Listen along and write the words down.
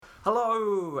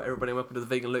Hello, everybody, and welcome to the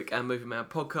Vegan Luke and Movie Man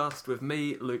podcast with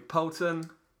me, Luke Poulton.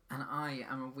 And I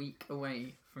am a week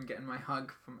away from getting my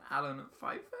hug from Alan at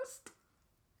Firefest.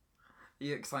 Are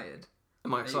you excited?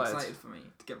 Am I excited? Are you excited for me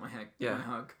to get my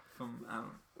hug from Alan?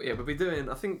 Yeah, we'll be doing,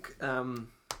 I think,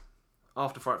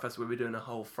 after Fright Fest, we'll be doing a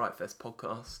whole Fright Fest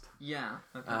podcast. Yeah,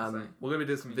 I think so. We're going to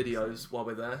be doing some videos while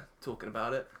we're there, talking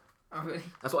about it. Oh, really?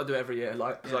 That's what I do every year.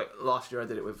 Like last year I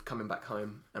did it with coming back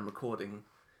home and recording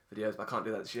videos, but I can't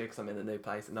do that this year because I'm in a new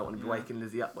place and I don't want to be waking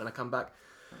Lizzie up when I come back.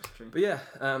 That's true. But yeah,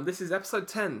 this is episode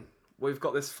 10. We've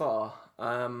got this far.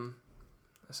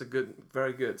 That's a good,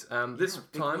 very good. This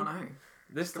time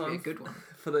be a good one.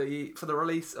 for the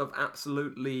release of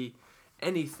absolutely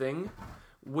anything,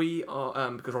 we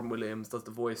are because Robin Williams does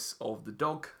the voice of the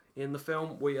dog in the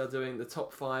film. We are doing the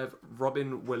top 5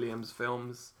 Robin Williams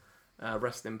films.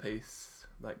 Rest in peace,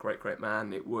 that great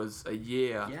man. It was a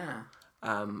year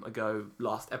ago,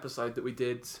 last episode that we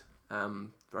did.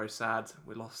 Very sad.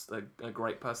 We lost a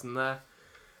great person there.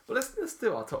 But let's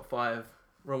do our top 5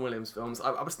 Ron Williams films.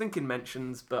 I was thinking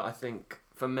mentions, but I think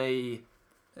for me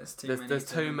there's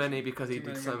too many because he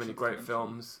did so many great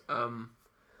films.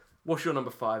 What's your number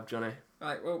 5, Johnny?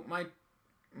 Right. Well, my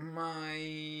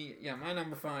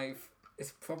number 5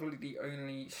 is probably the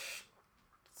only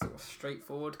sort of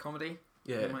straightforward comedy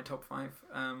in my top 5.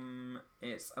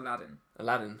 It's Aladdin.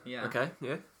 Aladdin. Yeah. Okay.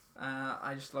 Yeah.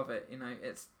 I just love it. You know,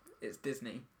 it's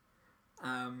Disney.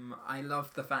 I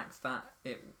love the fact that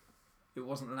it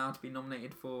wasn't allowed to be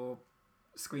nominated for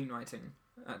screenwriting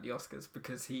at the Oscars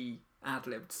because he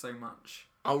ad-libbed so much.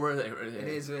 Oh, really? It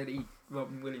is really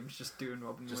Robin Williams just doing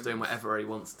Robin Williams. Just doing whatever he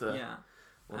wants to. Yeah.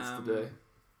 Wants to do.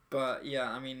 But yeah,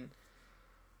 I mean,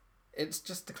 it's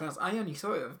just the class. I only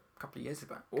saw it a couple of years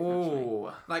back. Oh.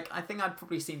 Actually. Like, I think I'd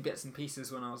probably seen bits and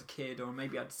pieces when I was a kid, or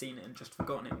maybe I'd seen it and just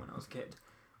forgotten it when I was a kid.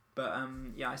 But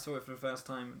I saw it for the first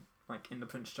time, like, in the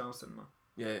Prince Charles cinema.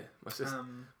 Yeah, my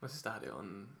sister had it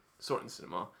saw it in the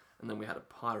cinema, and then we had a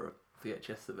pirate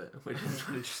VHS of it, which is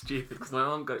really stupid because my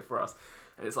mum got it for us,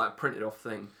 and it's like a printed off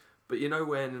thing. But you know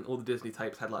when all the Disney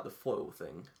tapes had like the foil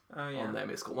thing on them?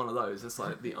 It's got one of those. It's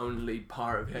like the only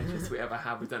pirate VHS we ever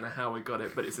have. We don't know how we got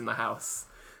it, but it's in the house.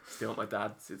 Still at my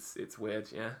dad's. It's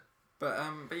weird, yeah. But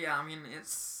yeah, I mean,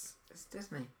 it's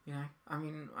Disney, you know. I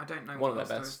mean, I don't know. One of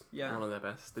their best. Yeah. One of their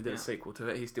best. They did a sequel to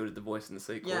it. He still did the voice in the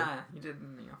sequel. Yeah, he did,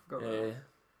 didn't he? I forgot about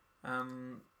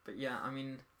that. But yeah, I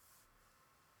mean,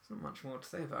 there's not much more to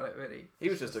say about it, really. He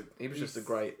was just a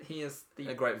great. He is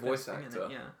a great voice actor.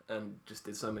 And just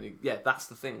did so many. Yeah, that's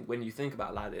the thing. When you think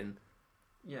about Aladdin,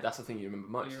 that's the thing you remember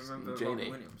most. You remember Genie.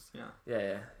 Williams,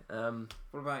 Yeah.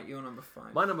 What about your number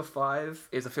 5? My number 5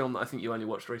 is a film that I think you only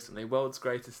watched recently, World's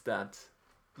Greatest Dad.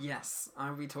 Yes,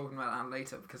 I'll be talking about that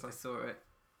later because I saw it.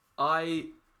 I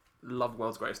love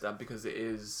World's Greatest Dad because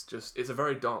it's a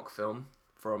very dark film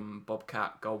from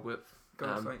Bobcat Goldthwait.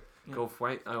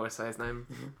 Goldthwait, I always say his name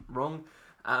wrong.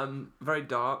 Very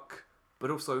dark,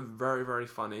 but also very, very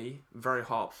funny, very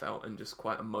heartfelt, and just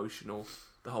quite emotional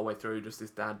the whole way through. Just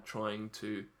his dad trying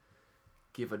to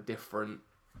give a different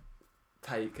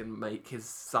take and make his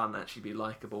son actually be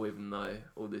likeable, even though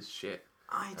all this shit.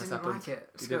 I didn't like it.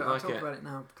 You didn't like it? I'll talk about it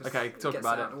now because talk it gets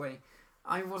about out of the way.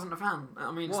 I wasn't a fan.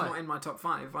 I mean, it's Why? not in my top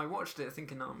 5. I watched it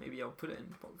thinking, maybe I'll put it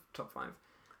in top 5.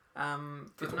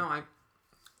 But no, I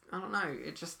don't know.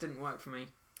 It just didn't work for me.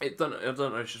 I don't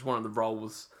know. It's just one of the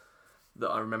roles that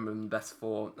I remember him best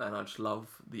for, and I just love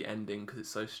the ending because it's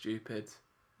so stupid.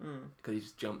 Because he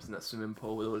just jumps in that swimming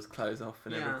pool with all his clothes off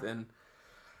and everything.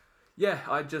 Yeah,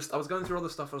 I was going through other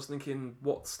stuff. I was thinking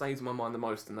what stays in my mind the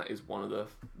most, and that is one of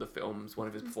the films, one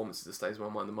of his performances that stays in my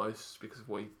mind the most because of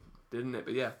what he did in it.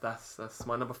 But yeah, that's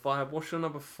my number 5. What's your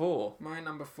number 4? My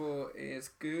number 4 is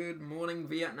Good Morning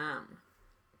Vietnam.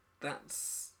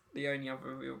 That's the only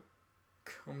other real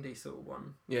comedy sort of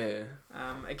one. Yeah.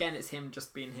 Again, it's him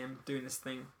just being him, doing this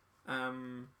thing.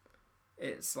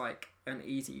 It's like an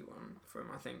easy one for him,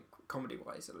 I think,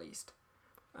 comedy-wise at least.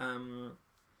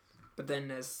 But then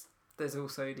there's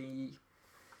also the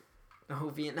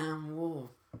whole Vietnam War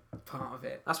part of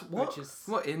it. That's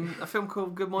what in a film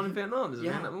called Good Morning Vietnam? There's a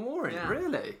Vietnam War in it,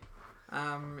 really?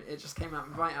 It just came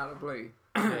out right out of the blue.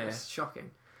 It's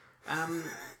shocking.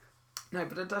 No,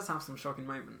 but it does have some shocking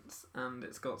moments, and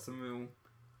it's got some real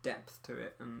depth to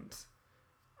it, and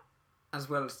as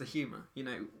well as the humour. You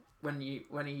know, when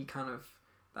he kind of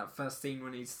that first scene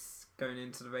when he's going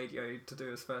into the radio to do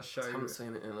his first show. I haven't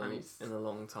seen it in a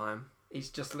long time. He's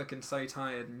just looking so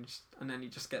tired, and then he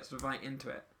just gets right into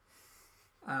it.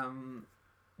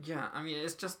 Yeah, I mean,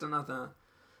 it's just another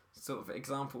sort of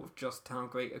example of just how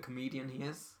great a comedian he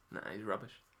is. Nah, he's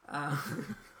rubbish.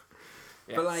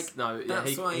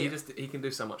 Yes. But like, he can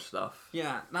do so much stuff.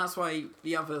 Yeah, that's why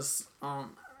the others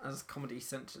aren't as comedy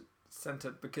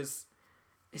centered because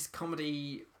his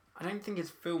comedy. I don't think his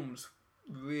films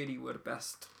really were the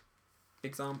best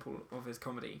example of his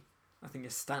comedy. I think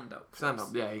his stand-up.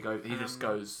 Yeah, he just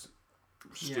goes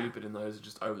stupid in those,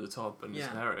 just over the top, and it's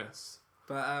hilarious.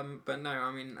 But no,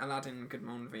 I mean, Aladdin and Good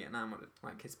Morning Vietnam are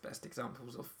like his best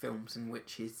examples of films in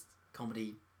which his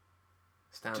comedy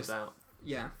stands out.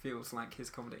 Yeah, feels like his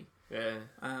comedy. Yeah.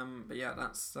 But yeah,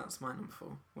 that's my number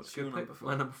 4. What's your number 4?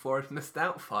 My number 4 is Miss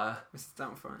Doubtfire. Miss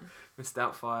Doubtfire. Miss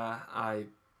Doubtfire, I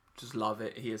just love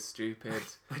it. He is stupid.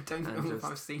 I don't know if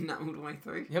I've seen that all the way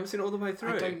through. You haven't seen it all the way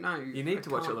through? I don't know. You need to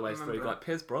watch it all the way through. Like,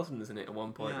 Pierce Brosnan is in it at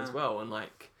one point as well, and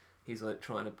like, he's like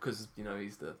trying to, because, you know,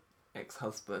 he's the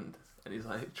ex-husband, and he's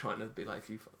like trying to be like,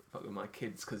 you fuck with my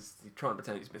kids, because he's trying to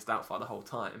pretend he's Miss Doubtfire the whole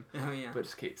time. Oh, yeah. But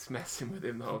just keeps messing with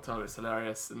him the whole time. It's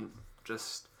hilarious, and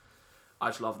just, I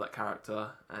just love that character,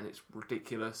 and it's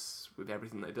ridiculous with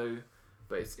everything they do,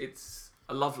 but it's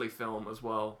a lovely film as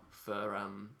well for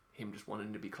him just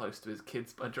wanting to be close to his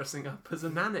kids by dressing up as a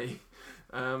nanny.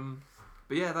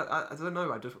 But yeah, I don't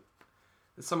know. There's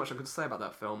so much I could say about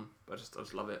that film, but I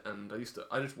just love it, and I used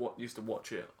to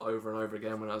watch it over and over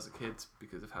again when I was a kid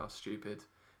because of how stupid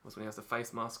it was when he has the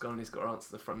face mask on and he's got to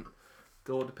answer the front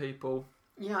door to people.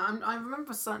 Yeah, I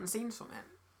remember certain scenes from it,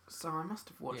 so I must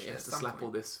have watched it. He has to slap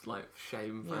all this like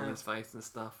shame on his face and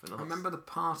stuff. And I remember the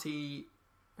party.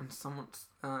 And someone's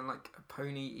like a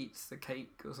pony eats the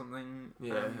cake or something.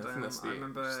 Yeah, and, I think that's the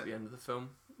end of the film.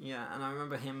 Yeah, and I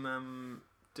remember him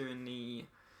doing the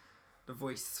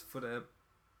voice for the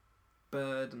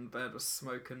bird, and the bird was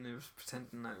smoking. He was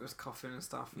pretending that it was coughing and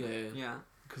stuff. Yeah.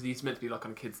 Because he's meant to be like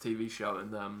on a kids' TV show,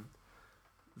 and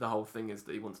the whole thing is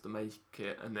that he wants to make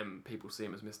it, and then people see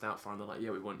him as Miss Doubtfire, and they're like,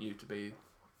 "Yeah, we want you to be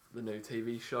the new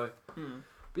TV show." But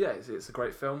yeah, it's a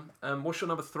great film. What's your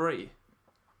number 3?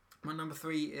 My number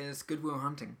 3 is Good Will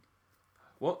Hunting.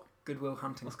 What? Good Will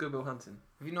Hunting. What's Good Will Hunting?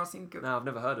 Have you not seen Good? No, I've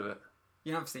never heard of it.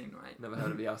 You have seen, right? Never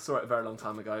heard of it. Yeah, I saw it a very long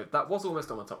time ago. That was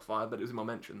almost on my top 5, but it was in my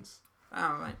mentions.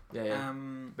 Oh, right. Yeah.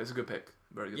 But it's a good pick.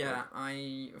 Very good pick.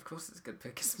 Yeah, of course it's a good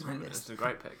pick. It's my list. It's a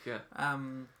great pick, yeah.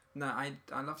 No, I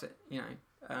loved it. You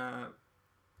know,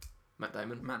 Matt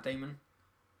Damon,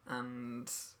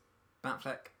 and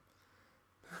Batfleck.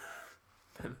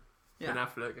 Ben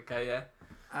Affleck. Okay, yeah.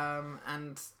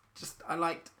 And just I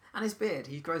liked, and his beard.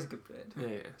 He grows a good beard.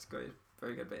 Yeah. He's got a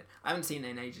very good beard. I haven't seen it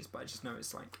in ages, but I just know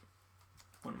it's like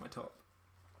one of my top.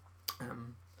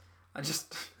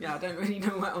 I don't really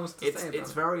know what else to say about it.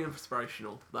 It's very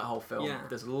inspirational, that whole film. Yeah.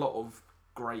 There's a lot of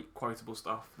great quotable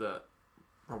stuff that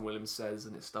Robin Williams says,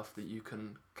 and it's stuff that you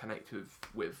can connect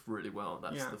with really well.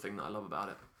 That's the thing that I love about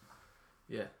it.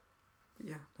 Yeah.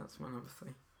 Yeah, that's my number 3.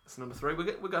 That's number 3.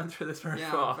 We're going through this very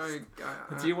fast.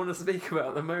 Do you want to speak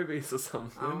about the movies or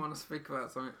something? I want to speak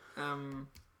about something.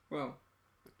 Well,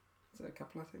 is there a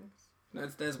couple of things? No,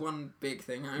 there's one big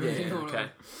thing. Okay.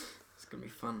 It's gonna be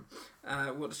fun.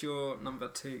 What's your number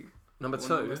 2? Number 2.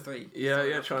 Number 3.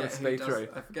 Yeah. Trying to speed through.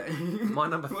 I forget. My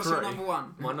number 3. What's your number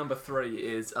 1? My number 3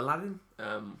 is Aladdin.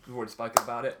 We've already spoken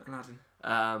about it. Aladdin.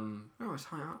 It's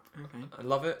high up. Okay. I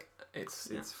love it.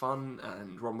 It's fun,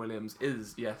 and Ron Williams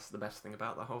is the best thing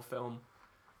about the whole film.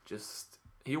 Just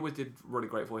he always did really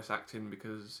great voice acting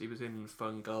because he was in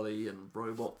Fern Gully and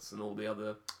Robots and all the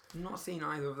other. I've not seen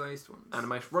either of those ones.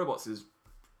 Animation. Robots is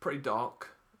pretty dark.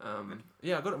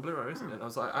 Yeah, I got it on Blu-ray recently. And I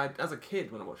was like, as a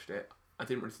kid when I watched it, I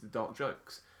didn't really see the dark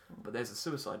jokes, but there's a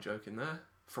suicide joke in there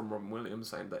from Ron Williams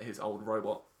saying that his old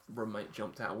robot roommate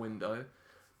jumped out a window.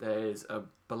 There's a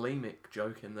bulimic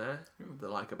joke in there, that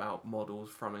like about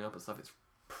models throwing up and stuff. It's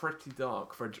pretty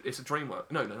dark it's a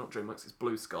DreamWorks. No, not DreamWorks. It's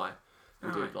Blue Sky,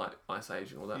 who did like Ice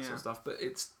Age and all that sort of stuff. But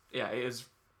it is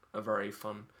a very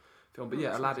fun film. But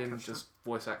Aladdin, just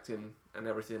voice acting and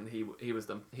everything. He was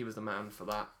the man for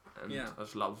that, and I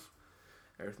just love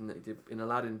everything that he did in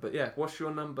Aladdin. But yeah, what's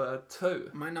your number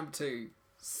 2? My number 2,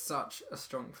 such a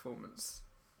strong performance.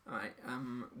 Alright,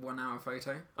 1 hour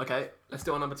photo. Okay, let's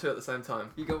do our number 2 at the same time.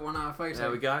 You got 1 hour photo.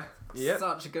 There we go. Yep.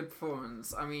 Such a good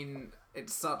performance. I mean,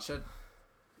 it's a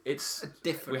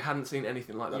different. We hadn't seen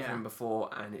anything like that from him before,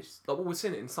 and it's like, well, we've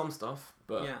seen it in some stuff,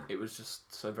 but it was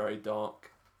just so very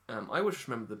dark. I always just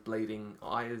remember the bleeding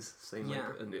eyes scene,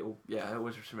 and I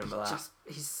always just remember that.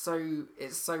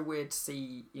 It's so weird to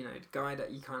see, you know, the guy that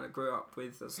you kind of grew up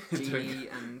with as Genie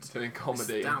and doing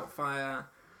comedy, Doubtfire.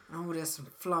 Oh, there's some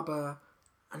Flubber.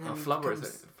 And then Flubber is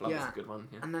it? Flubber's a good one.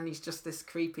 Yeah. And then he's just this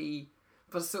creepy,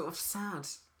 but sort of sad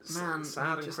man.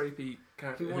 Sad and creepy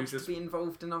character who wants to be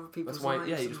involved in other people's lives.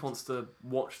 Yeah, he just wants to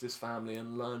watch this family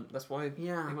and learn. That's why he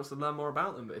wants to learn more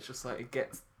about them. But it's just like it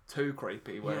gets too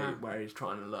creepy where he's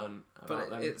trying to learn about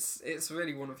them. It's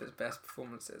really one of his best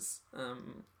performances.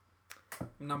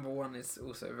 Number one is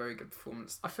also a very good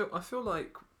performance. I feel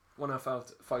like One Hour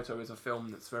Photo is a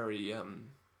film that's very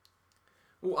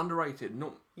underrated.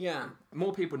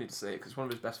 More people need to see it because it's one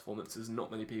of his best performances.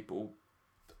 Not many people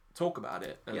talk about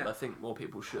it, and I think more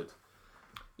people should.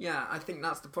 Yeah, I think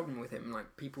that's the problem with him.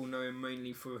 Like, people know him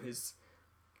mainly for his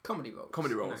comedy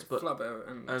roles. But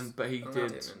Flubber but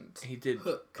he did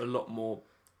Hook. a lot more.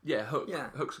 Yeah, Hook. Yeah.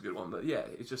 Hook's a good one, but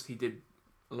it's just he did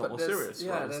a lot more serious roles.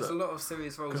 Yeah, there's a lot of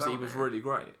serious roles because he was really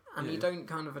great, and you don't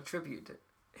kind of attribute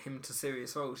him to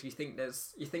serious roles. You think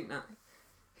that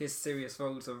his serious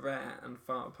roles are rare and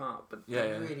far apart, but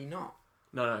they're really not.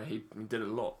 No, he did a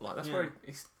lot. Like that's where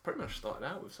he's pretty much started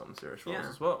out with some serious roles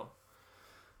as well.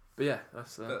 But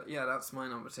that's. That's my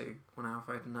number 2. 1 Hour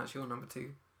Photo, and that's your number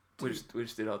 2. We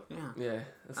just did our. Yeah,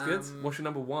 that's good. What's your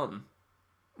number 1?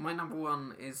 My number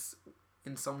 1 is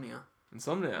Insomnia.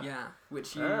 Insomnia. Yeah,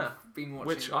 which you've been watching.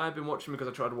 Which I have been watching because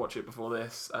I tried to watch it before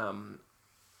this.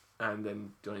 And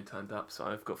then Johnny turned up, so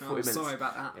I've got 40 minutes. Sorry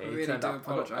about that. I really do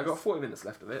apologise. I've got 40 minutes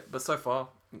left of it, but so far,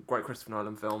 great Christopher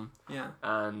Nolan film. Yeah.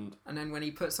 And then when he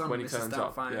puts on Mrs.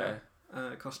 Doubtfire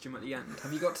costume at the end,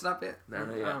 have you got to that bit? No,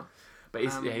 yeah. But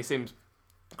he seems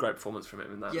great performance from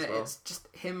him in that as well. Yeah, it's just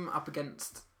him up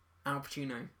against Al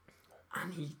Pacino,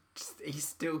 and he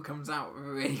still comes out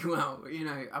really well. You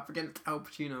know, up against Al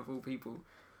Pacino of all people.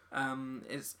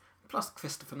 It's plus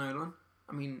Christopher Nolan.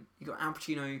 I mean, you got Al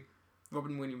Pacino,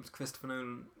 Robin Williams, Christopher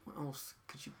Nolan. What else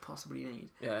could you possibly need?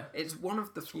 Yeah. It's one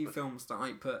of the few films that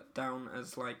I put down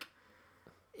as like,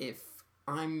 if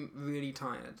I'm really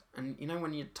tired, and you know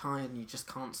when you're tired and you just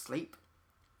can't sleep.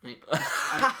 No.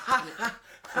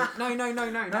 I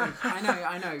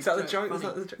know. Is that the joke? Is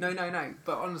that the joke? No.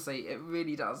 But honestly, it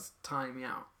really does tire me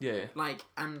out. Yeah. Like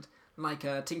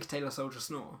Tinker Tailor Soldier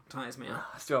Snore tires me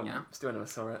out. Still never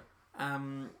saw it.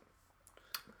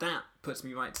 That puts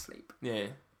me right to sleep. Yeah.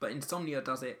 But Insomnia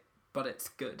does it, but it's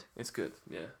good. It's good,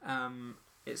 yeah.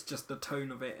 It's just the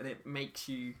tone of it, and it makes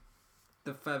you,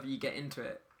 the further you get into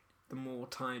it, the more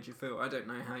tired you feel. I don't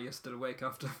know how you're still awake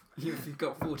after you've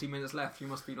got 40 minutes left. You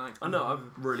must be like... I know, I've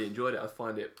really enjoyed it. I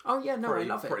find it... Oh yeah, no, I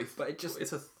love it. But it just...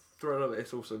 It's a thriller, but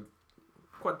it's also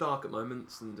quite dark at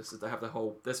moments, and just they have the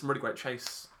whole... There's some really great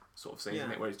chase sort of scenes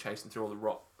in it where he's chasing through all the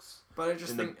rocks. But I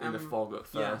just think... in the fog at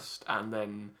first, and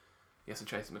then he has to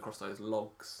chase him across those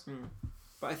logs.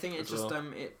 But I think it just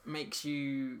it makes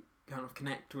you kind of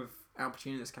connect with Al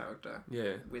Pacino's character.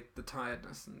 Yeah. With the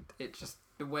tiredness, and it just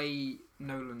the way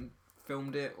Nolan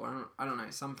filmed it, or I don't know,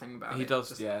 something about it. He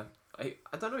does, yeah. I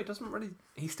don't know. He doesn't really.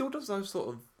 He still does those sort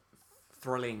of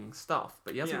thrilling stuff,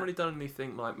 but he hasn't really done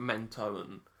anything like Memento,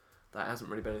 and that hasn't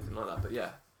really been anything like that. But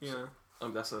yeah.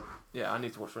 I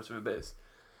need to watch the rest of it. But it's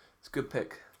a good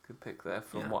pick there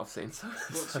from what I've seen.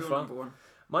 What's your number 1?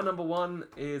 My number 1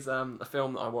 is a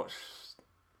film that I watched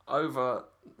over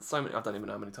so many. I don't even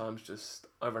know how many times, just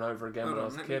over and over again when I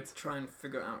was a kid. Let me try and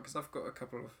figure it out because I've got a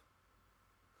couple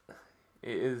of.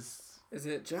 It is. Is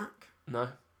it Jack? No.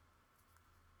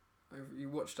 You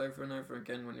watched over and over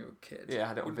again when you were a kid. Yeah, I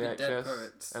had it on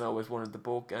VHS, and I always wanted the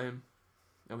board game.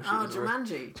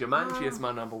 Jumanji. Jumanji is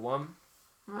my number 1.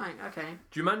 Right. Okay.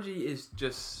 Jumanji is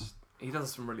just. He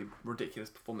does some really ridiculous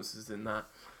performances in that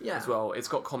as well. It's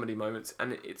got comedy moments,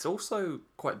 and it's also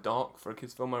quite dark for a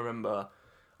kids' film. I remember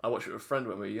I watched it with a friend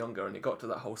when we were younger, and it got to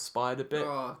that whole spider bit.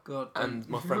 Oh God! And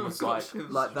my friend was like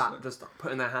that, just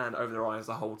putting their hand over their eyes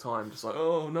the whole time, just like,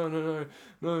 oh no.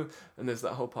 And there's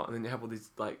that whole part, and then you have all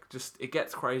these it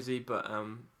gets crazy, but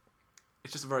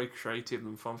it's just a very creative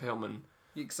and fun film. And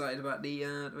you excited about the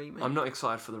remake? I'm not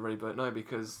excited for the reboot, no,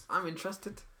 because I'm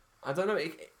interested. I don't know.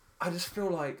 I just feel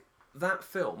like that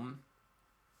film,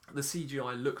 the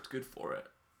CGI looked good for it.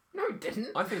 No, it didn't.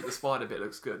 I think the spider bit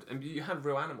looks good. And you have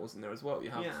real animals in there as well. You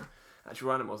have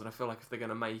actual animals, and I feel like if they're going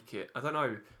to make it... I don't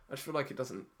know. I just feel like it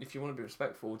doesn't... If you want to be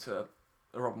respectful to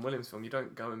a Robin Williams film, you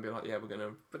don't go and be like, yeah, we're going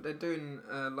to... But they're doing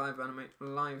a live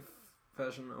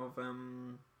version of...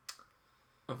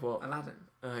 Of what? Aladdin.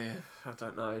 Oh, yeah. I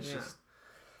don't know. It's just...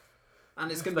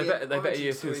 And it's going to be they better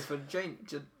use his... for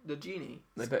the genie.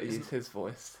 They better use his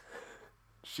voice.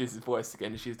 She's his voice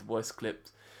again. She's the voice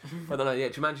clipped. I don't know. Yeah,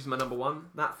 Jumanji's my number 1.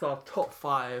 That's our top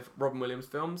 5 Robin Williams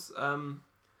films.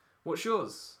 What's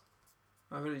yours?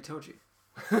 I already told you.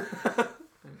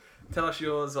 Tell us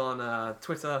yours on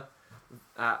Twitter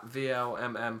at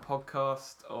VLMM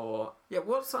Podcast or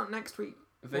what's on next week?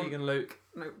 Vegan Luke.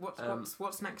 No,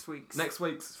 what's next week's? Next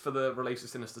week's for the release of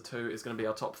Sinister 2 is going to be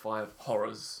our top 5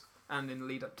 horrors. And in the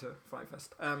lead up to Fright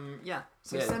Fest.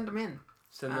 Send them in.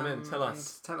 Send them in. Tell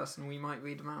us, and we might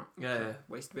read them out. Yeah.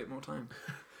 Waste a bit more time.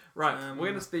 Right, we're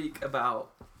going to speak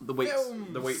about the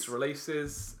week's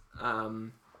releases.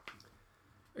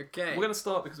 Okay. We're going to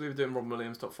start, because we were doing Robin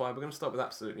Williams top 5, we're going to start with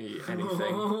absolutely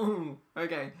anything.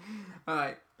 Okay.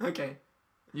 Alright, okay.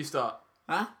 You start.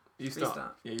 Huh? You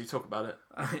start. Yeah, you talk about it.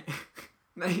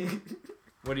 No.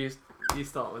 What do you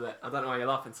start with it? I don't know why you're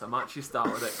laughing so much. You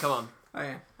start with it. Come on.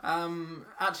 Okay.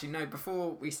 Actually, no,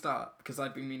 before we start, because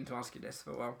I've been meaning to ask you this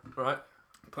for a while. Right.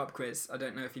 Pop quiz. I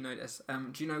don't know if you know this.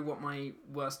 Do you know what my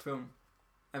worst film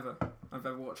I've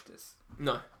ever watched is?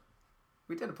 No.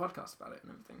 We did a podcast about it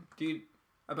and everything.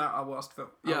 About our worst film?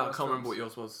 Yeah, I can't remember what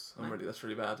yours was. That's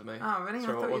really bad of me. Oh, really?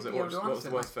 Sorry, what was it? What was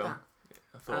the worst film? Yeah,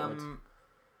 I thought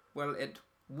well, it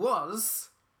was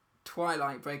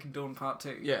Twilight Breaking Dawn Part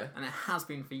 2. Yeah. And it has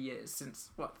been for years. Since,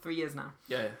 3 years now?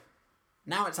 Yeah.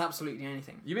 Now it's absolutely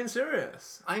anything. You being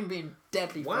serious? I'm being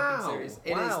deadly fucking serious.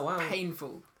 It is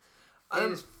painful.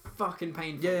 It is fucking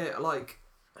painful. Yeah, like...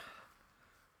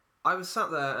 I was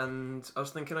sat there and I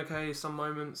was thinking, okay, some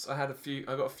moments, I got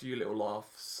a few little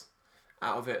laughs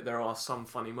out of it. There are some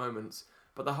funny moments.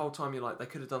 But the whole time you're like, they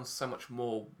could have done so much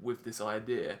more with this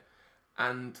idea.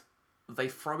 And they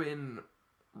throw in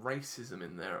racism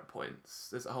in there at points.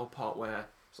 There's a whole part where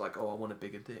it's like, oh, I want a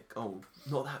bigger dick. Oh,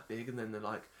 not that big. And then they're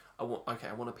like, I want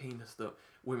a penis that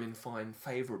women find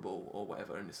favourable or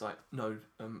whatever. And it's like, no,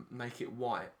 make it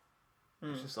white.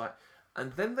 It's just like...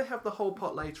 And then they have the whole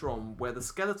part later on where the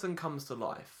skeleton comes to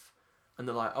life. And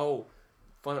they're like, oh,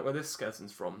 find out where this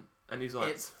skeleton's from. And he's like...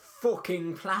 It's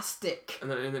fucking plastic.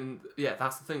 And then yeah,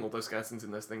 that's the thing. All those skeletons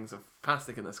in those things are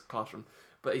plastic in this classroom.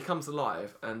 But he comes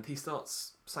alive and he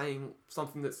starts saying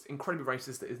something that's incredibly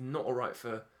racist that is not alright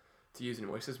to use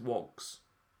anymore. He says wogs.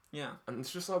 Yeah. And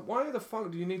it's just like, why the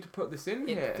fuck do you need to put this in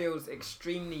here? It feels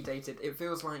extremely dated. It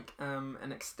feels like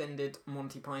an extended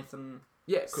Monty Python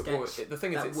sketch. Well, the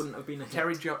thing is, it wouldn't have been a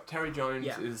hit. Terry Jones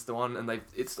is the one, and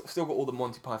it's still got all the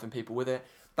Monty Python people with it.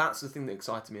 That's the thing that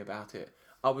excited me about it.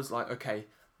 I was like, okay,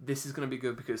 this is going to be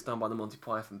good because it's done by the Monty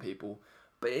Python people.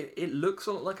 But it looks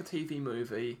a lot like a TV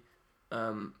movie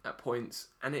at points,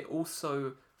 and it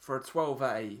also, for a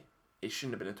 12A, it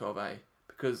shouldn't have been a 12A,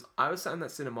 because I was sat in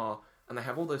that cinema and they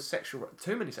have all those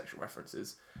too many sexual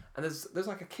references, and there's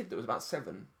like a kid that was about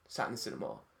 7 sat in the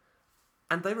cinema,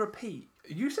 and they repeat.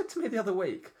 You said to me the other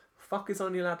week, fuck is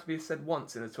only allowed to be said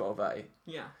once in a 12A.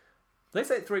 Yeah. They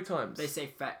say it 3 times. They say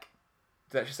feck.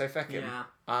 Did they actually say feck him? Yeah.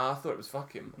 I thought it was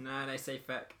fuck him. No, they say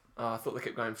feck. I thought they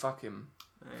kept going fuck him.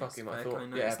 No, fuck him, I thought.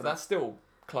 But that's still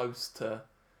close to...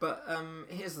 But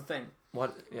here's the thing. Why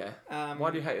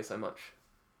do you hate it so much?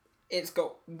 It's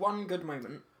got one good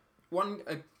moment.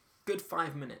 A good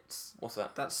 5 minutes. What's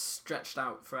that? That's stretched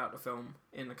out throughout the film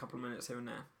in a couple of minutes here and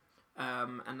there.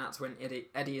 And that's when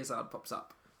Eddie Izzard pops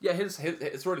up. Yeah,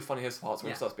 it's really funny, his parts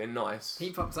when he starts being nice. He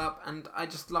pops up, and I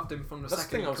just loved him from the second. That's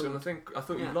the thing I was going to think. I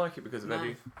thought you'd like it because of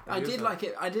Eddie. I did like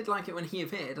it. I did like it when he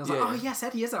appeared. I was like, oh yes,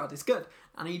 Eddie Izzard is good.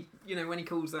 And he, when he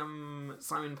calls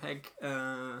Simon Pegg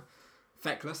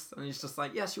feckless, and he's just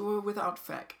like, yes, you were without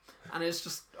feck. And it's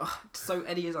just so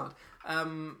Eddie Izzard.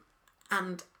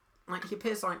 And like he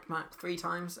appears like 3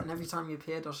 times, and every time he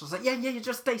appeared, I was just like, yeah, you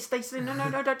just stay,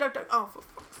 no, don't. Oh, for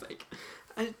fuck's sake!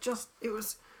 And it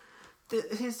was.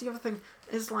 Here's the other thing.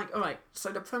 It's like, all right.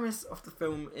 So the premise of the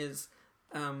film is,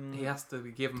 he has to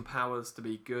be given powers to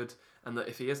be good, and that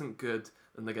if he isn't good,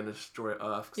 then they're going to destroy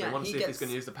Earth because they want to see if he's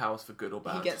going to use the powers for good or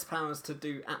bad. He gets powers to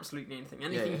do absolutely anything.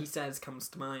 Anything he says comes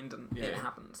to mind, and it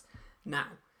happens. Now,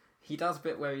 he does a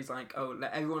bit where he's like, "Oh,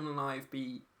 let everyone alive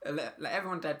be, let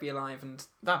everyone dead be alive," and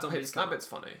that bit's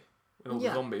funny. When all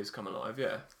the zombies come alive,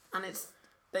 and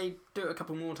they do it a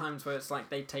couple more times where it's like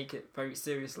they take it very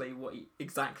seriously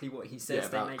exactly what he says.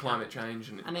 About they make climate change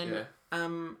and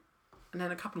then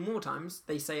a couple more times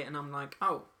they say it, and I'm like,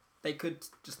 oh, they could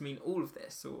just mean all of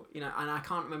this, or and I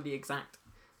can't remember the exact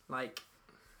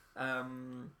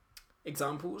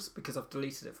examples because I've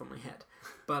deleted it from my head.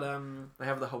 But they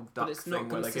have the whole duck thing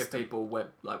where they give people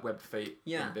webbed feet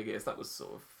in big ears. That was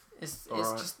sort of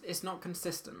it's not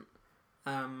consistent,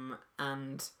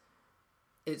 and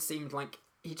it seemed like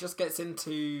he just gets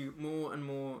into more and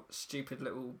more stupid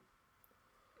little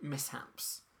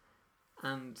mishaps.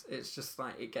 And it's just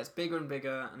like, it gets bigger and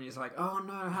bigger, and he's like, oh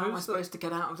no, how am I supposed to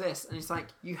get out of this? And he's like,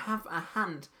 you have a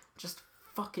hand, just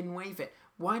fucking wave it.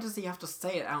 Why does he have to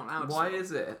say it out loud? Why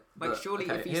is it? Like, surely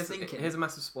if he's thinking... Here's a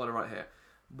massive spoiler right here.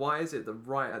 Why is it that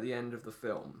right at the end of the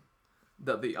film,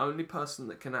 that the only person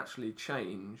that can actually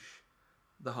change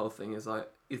the whole thing is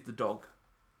the dog?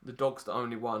 The dog's the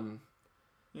only one...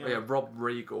 Yeah, Rob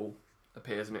Riggle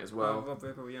appears in it as well. Oh, Rob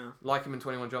Riggle, yeah. Like him in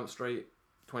 21 Jump Street,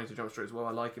 22 Jump Street as well.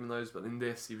 I like him in those, but in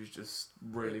this, he was just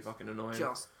really fucking annoying.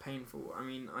 Just painful. I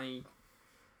mean,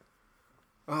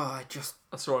 I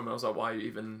saw him. I was like, why are you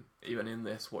even in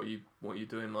this? What are you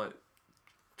doing? Like,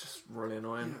 just really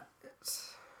annoying.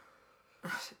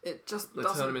 Yeah, it just they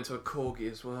turn him into a corgi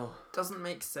as well. Doesn't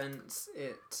make sense.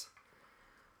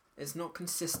 It's not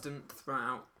consistent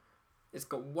throughout. It's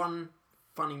got one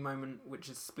funny moment which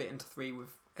is split into 3 with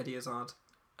Eddie Izzard.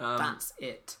 That's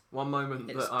it. One moment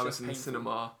that I was in the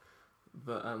cinema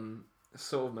that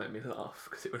sort of made me laugh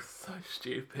because it was so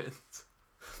stupid.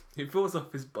 He falls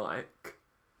off his bike.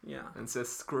 Yeah. And says,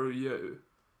 "Screw you."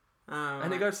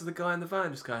 And he goes to the guy in the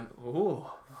van just going,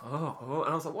 oh.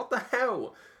 And I was like, what the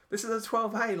hell? This is a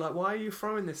 12A. Like, why are you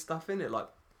throwing this stuff in it? Like,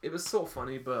 it was sort of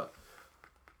funny, but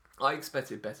I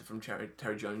expected better from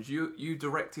Terry Jones. You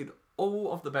directed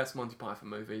all of the best Monty Python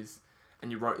movies, and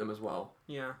you wrote them as well.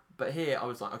 Yeah. But here, I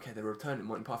was like, okay, they're returning.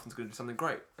 Monty Python's going to do something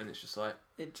great. And it's just like...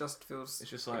 It just feels... It's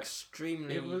just like...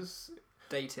 Extremely... It was...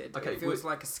 dated. Okay, it feels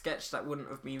like a sketch that wouldn't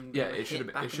have been... Yeah, it should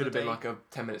have been like a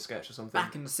 10-minute sketch or something.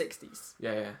 Back in the 60s.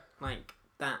 Yeah. Like,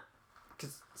 that...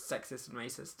 Because sexist and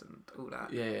racist and all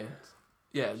that. Yeah.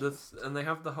 Yeah, and they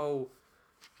have the whole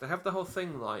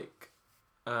thing like...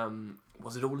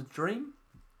 was it all a dream?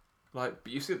 Like,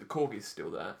 but you see that the corgi's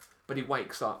still there, but he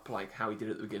wakes up like how he did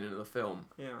at the beginning of the film.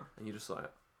 Yeah. And you're just like...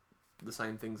 The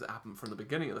same things that happened from the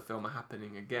beginning of the film are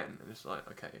happening again. And it's like,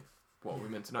 okay, what are we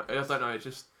meant to know? I don't know, it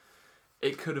just...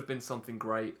 It could have been something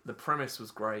great. The premise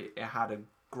was great. It had a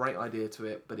great idea to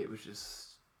it, but it was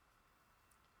just...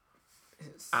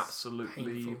 It's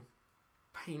absolutely...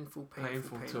 Painful.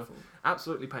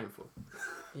 Absolutely painful.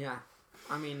 Yeah.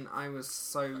 I mean, I was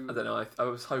so... I don't know. I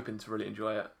was hoping to really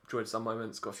enjoy it. Enjoyed some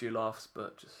moments, got a few laughs,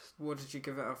 but just... What did you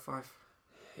give it out of 5?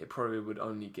 It probably would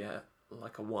only get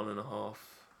like a 1.5 out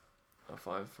of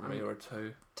 5 from me, or a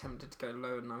 2. Tempted to go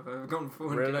lower than I've ever gone for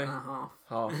and really? give it a half.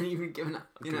 Half. And even given it,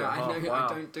 Wow. I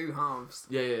don't do halves.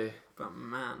 Yeah. But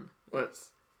man, so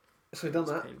we've done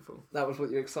that. Painful. That was what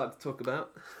you're excited to talk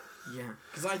about. Yeah,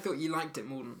 because I thought you liked it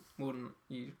more than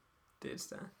you did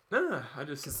there. No, I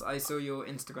just... Because I saw your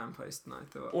Instagram post and I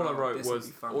thought all I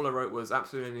wrote was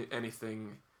absolutely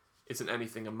anything isn't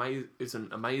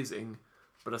amazing,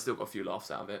 but I still got a few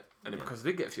laughs out of it, and because I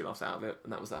did get a few laughs out of it,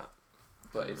 and that was that.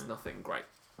 But it's nothing great.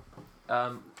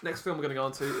 Next film we're going to go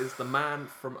on to is The Man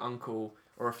from U.N.C.L.E.,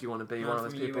 or If You Want to Be One of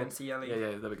Those People. Yeah,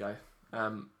 there we go.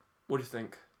 What do you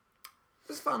think? It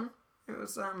was fun. It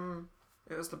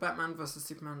was the Batman versus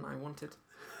Superman I wanted,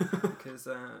 because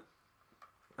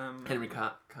Henry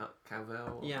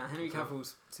Cavill. Yeah, Henry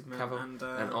Cavill's Superman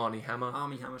and Armie Hammer.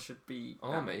 Armie Hammer should be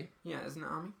Armie. Yeah, isn't it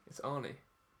Armie? It's Arnie.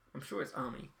 I'm sure it's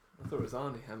Armie. I thought it was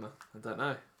Arnie Hammer. I don't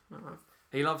know. No,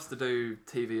 he loves to do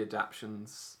TV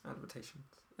adaptations.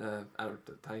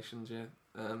 Adaptations, yeah.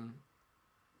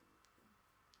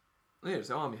 Yeah, it's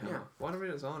Armie Hammer. Yeah. Why did I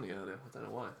read it as Arnie earlier? I don't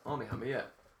know why. Armie Hammer, yeah.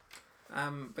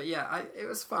 But yeah, it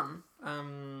was fun.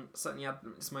 Certainly had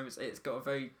its moments. It's got a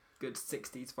very good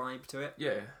 60s vibe to it.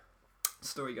 Yeah.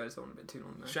 Story goes on a bit too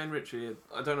long though. Shane Ritchie,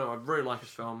 I don't know, I really like his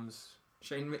films.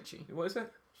 Shane Ritchie? What is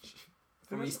it?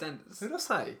 From EastEnders. Who did I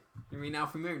say? You mean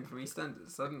Alfie Moon from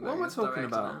EastEnders? I don't know. What am I talking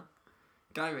about? Now.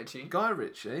 Guy Ritchie. Guy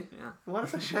Ritchie? Yeah. Why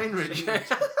did I say Shane Ritchie?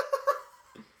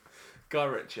 Guy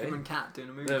Ritchie. Him and Cat doing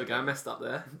a movie. There we go, I messed up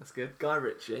there. That's good. Guy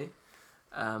Ritchie.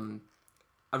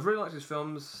 I've really liked his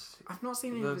films. I've not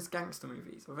seen any of his gangster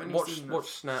movies. I've only seen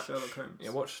watch Snatch. Sherlock Holmes. Yeah,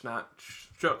 watch Snatch.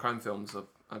 Sherlock Holmes films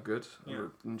are good. Yeah.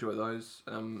 I enjoy those.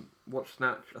 Watch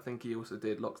Snatch. I think he also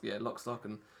did Lock, Stock,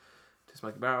 and Two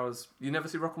Smoking Barrels. You never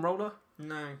see Rock and Roller?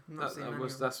 No, not seen any.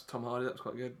 That's Tom Hardy. That was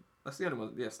quite good. That's the only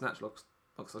one. Yeah, Snatch, Lock,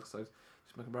 Stock, Two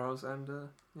Smoking Barrels, and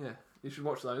yeah, you should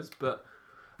watch those. But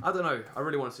I don't know. I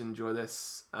really wanted to enjoy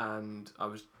this, and I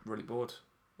was really bored.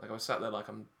 Like I was sat there, like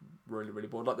I'm really, really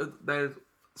bored. Like there's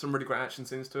some really great action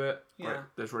scenes to it. Yeah.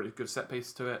 There's really good set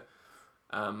pieces to it.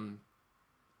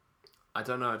 I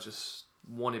don't know. I just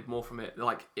wanted more from it.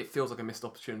 Like it feels like a missed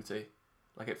opportunity.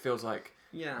 Like it feels like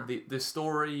the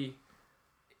story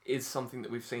is something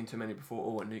that we've seen too many before.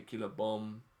 Or a nuclear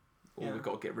bomb. Or we've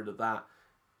got to get rid of that.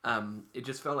 It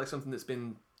just felt like something that's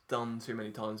been done too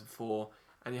many times before.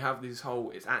 And you have these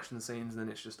it's action scenes, and then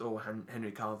it's just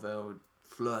Henry Cavill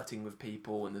flirting with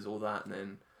people, and there's all that, and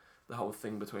then the whole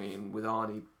thing with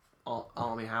Armie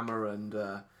Hammer and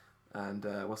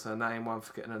what's her name? Well, I'm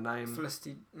forgetting her name.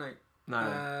 Felicity, no.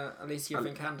 Alicia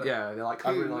Vikander. Yeah, they're like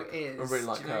I really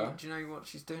like her. Do you know what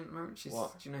she's doing at the moment?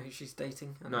 What? Do you know who she's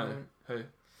dating at the No. moment? Who?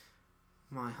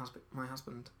 My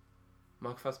husband.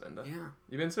 Mark Fassbender? Yeah.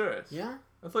 You been serious? Yeah.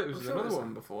 I thought it was sure another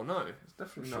one before. No, it's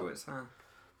definitely I'm sure it's her.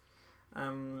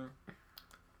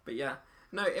 But yeah.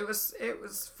 No, it was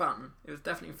fun. It was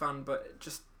definitely fun, but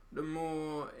just the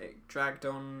more it dragged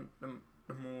on, the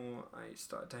more I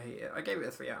started to hate it. I gave it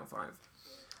a 3 out of 5.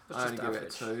 I only give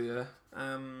it a 2, yeah.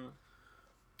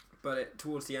 But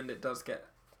towards the end, it does get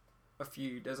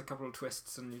there's a couple of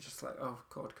twists, and you're just like, oh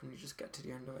god, can you just get to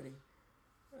the end already?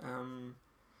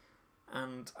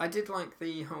 And I did like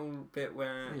the whole bit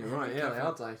where you're right, yeah, they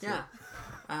are dating. Yeah.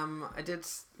 I did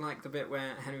like the bit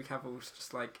where Henry Cavill's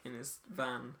just like in his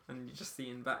van, and you just see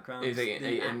in the background he's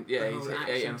eating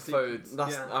food.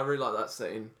 I really like that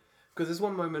scene, because there's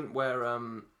one moment where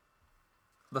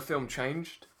the film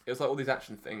changed. It was like all these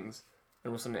action things, and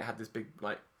all of a sudden it had this big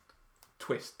like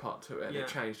twist part to it, and it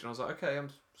changed, and I was like, okay, I'm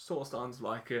sort of starting to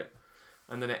like it.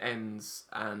 And then it ends,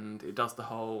 and it does the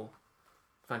whole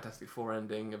Fantastic Four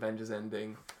ending, Avengers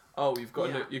ending. Oh, you've got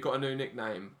a new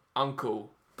nickname,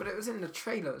 Uncle. But it was in the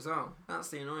trailer as well. That's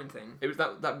the annoying thing. It was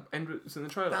that end was in the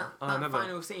trailer. That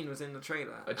final scene was in the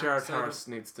trailer. Jared Harris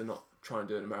needs to not try and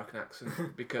do an American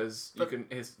accent because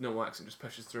his normal accent just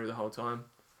pushes through the whole time.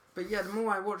 But yeah, the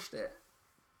more I watched it,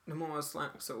 the more I was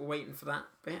like sort of waiting for that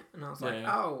bit, and I was like,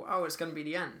 oh, it's going to be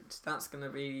the end. That's going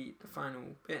to be the final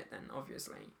bit then,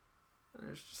 obviously.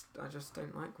 And I just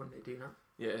don't like when they do that.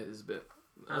 Yeah, it is a bit.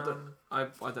 I don't know.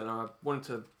 I wanted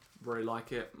to really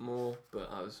like it more, but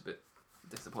I was a bit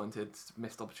disappointed.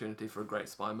 Missed opportunity for a great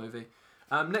spy movie.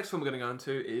 Next film we're going to go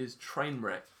into is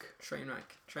Trainwreck.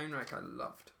 Trainwreck I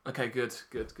loved. Okay, good.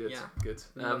 Yeah, good.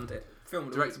 Loved it.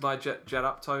 Filmed directed by Judd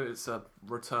Apatow. It's a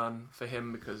return for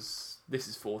him because This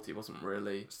Is 40 wasn't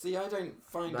really. See, I don't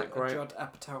find it great. A Judd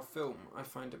Apatow film. I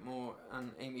find it more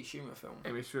an Amy Schumer film.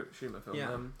 Schumer film.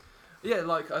 Yeah. Yeah,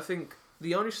 like I think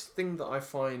the only thing that I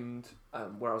find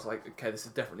where I was like, okay, this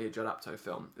is definitely a Judd Apatow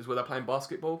film is where they're playing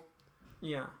basketball.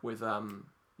 Yeah. With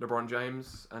LeBron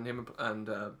James and him and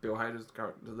Bill Hader's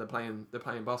character, they're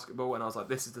playing basketball, and I was like,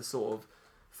 this is the sort of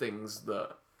things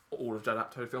that all of Judd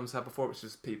Apatow films had before. It's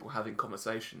just people having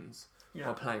conversations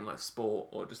while playing like sport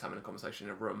or just having a conversation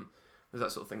in a room. There's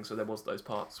that sort of thing. So there was those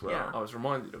parts where I was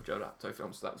reminded of Judd Apatow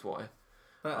films. So that's what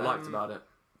I liked about it.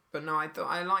 But no,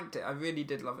 I liked it. I really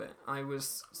did love it. I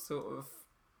was sort of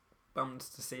bummed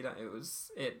to see that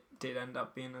it did end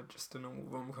up being just a normal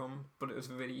rom-com, but it was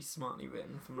really smartly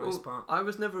written for the most part. I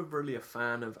was never really a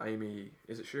fan of Amy.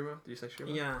 Is it Schumer? Did you say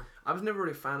Schumer? Yeah. I was never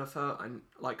really a fan of her, and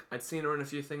like I'd seen her in a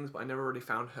few things, but I never really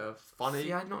found her funny.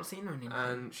 Yeah, I'd not seen her in anything.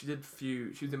 And she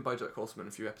was in BoJack Horseman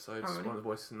a few episodes. Oh, really? One of the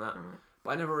voices in that. Right.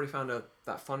 But I never really found her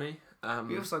that funny.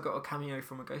 We also got a cameo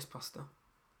from a Ghostbuster.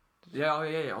 Yeah,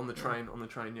 on the train,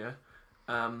 yeah.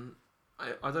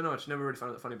 I don't know, I just never really found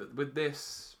it that funny, but with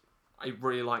this, I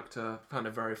really liked her, found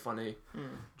her very funny.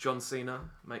 John Cena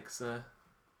makes an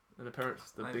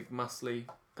appearance, big muscly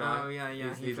guy. Oh,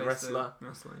 yeah. He's a wrestler. Yeah.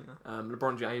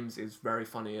 LeBron James is very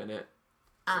funny in it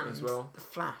as well. The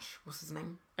Flash, what's his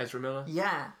name? Ezra Miller.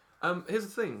 Yeah. Here's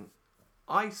the thing,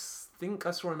 I think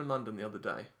I saw him in London the other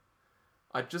day.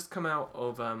 I'd just come out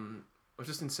of, I was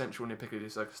just in Central near Piccadilly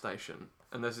Circus Station,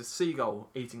 and there's a seagull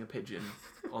eating a pigeon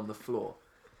on the floor.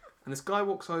 And this guy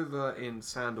walks over in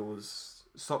sandals,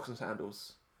 socks and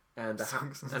sandals, and a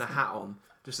hat on,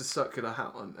 just a circular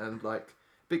hat on, and like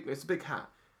it's a big hat.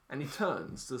 And he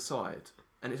turns to the side,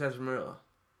 and it's Ezra Miller,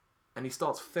 and he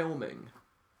starts filming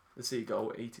the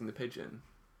seagull eating the pigeon.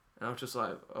 And I was just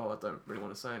like, oh, I don't really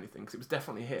want to say anything because it was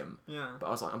definitely him. Yeah. But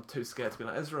I was like, I'm too scared to be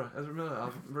like Ezra Miller. I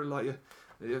really like you.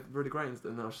 You're really great.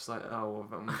 And I was just like, oh,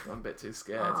 I'm a bit too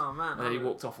scared. Oh man. And then he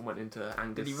walked off and went into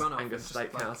Angus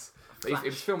Steakhouse. Like, but he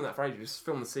was filming that for ages. He was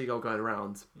filming the seagull going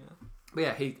around. Yeah. But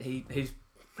yeah, he's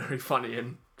very funny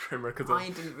in Trimmer because I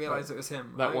didn't realise it was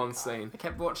him. That one scene. I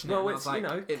kept watching it. And I was like,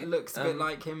 it looks a bit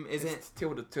like him. Is it?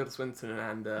 Tilda Swinton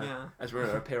and Ezra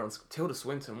Miller appear on Tilda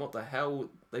Swinton. What the hell?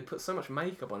 They put so much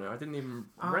makeup on her. I didn't even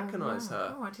recognise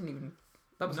her. Oh, I didn't even.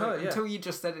 That was her. Yeah. Until you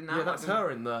just said it now. Yeah, that's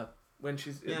her in when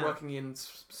she's working in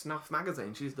Snuff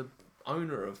magazine. She's the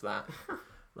owner of that.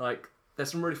 Like, there's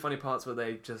some really funny parts where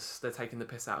they're taking the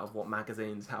piss out of what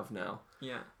magazines have now.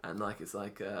 Yeah. And like it's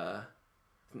like I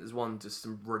think there's one just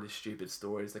some really stupid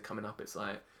stories. They're coming up. It's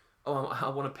like, oh, I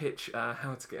want to pitch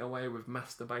how to get away with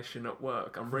masturbation at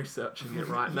work. I'm researching it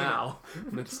right now.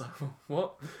 And it's like,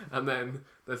 what? And then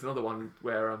there's another one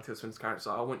where Tilda Swinton's character's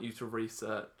like, I want you to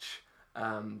research.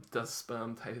 Does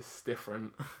sperm taste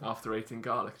different after eating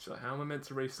garlic? She's like, how am I meant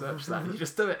to research that? You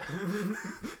just do it.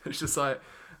 It's just like,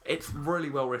 it's really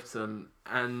well written,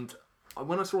 and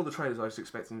when I saw the trailers, I was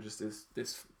expecting just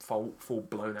this full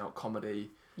blown out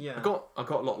comedy. Yeah, I got a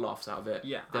lot of laughs out of it.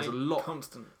 Yeah, there's a lot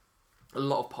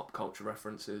of pop culture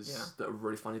references that are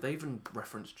really funny. They even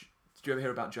referenced. Did you ever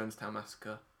hear about Jonestown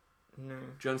Massacre? No.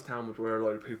 Jonestown was where a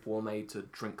lot of people were made to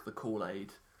drink the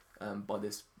Kool-Aid. By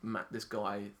this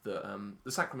guy that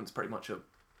the Sacrament's pretty much a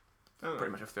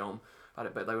film about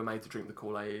it, but they were made to drink the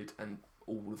Kool-Aid and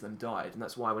all of them died, and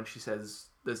that's why when she says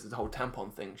there's the whole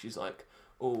tampon thing. She's like,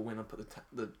 oh, when I put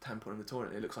the tampon in the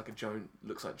toilet, it looks like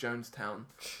Jonestown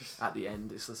at the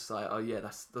end. It's just like, oh yeah,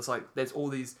 that's like,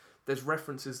 there's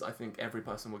references. I think every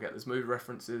person will get. There's movie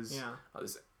references. Yeah. Like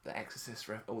there's The Exorcist.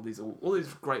 All these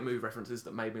great movie references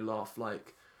that made me laugh.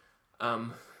 Like,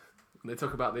 they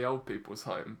talk about the old people's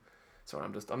home. Sorry,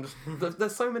 I'm just.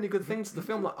 There's so many good things to the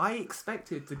film. Like, I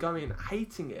expected to go in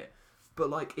hating it,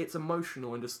 but like it's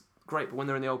emotional and just great. But when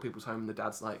they're in the old people's home, and the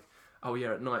dad's like, oh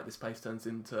yeah, at night this place turns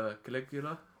into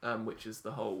Caligula, which is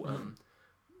the whole,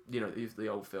 the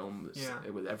old film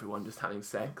with everyone just having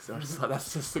sex. So I was just like,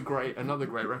 that's just another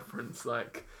great reference.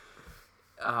 Like,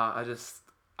 I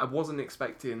wasn't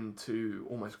expecting to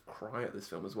almost cry at this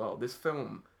film as well. This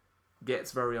film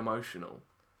gets very emotional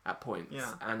at points,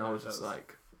 and I was just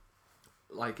like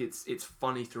it's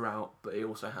funny throughout, but it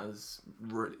also has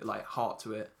really like heart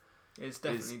to it. It's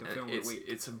definitely the film of the week.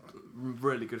 It's a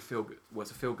really good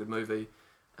it's a feel-good movie,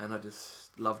 and I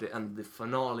just loved it. And the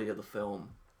finale of the film...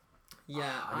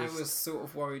 Yeah, I was sort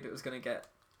of worried it was going to get,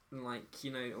 like,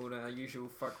 all the usual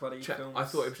fuck buddy films. I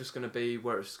thought it was just going to be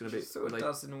where it's going to be... It sort of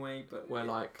does in a way, but where,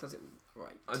 like, does it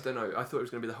right. I don't know. I thought it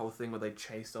was going to be the whole thing where they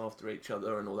chased after each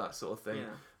other and all that sort of thing.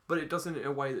 Yeah. But it does it in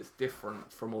a way that's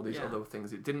different from all these other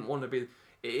things. It didn't want to be...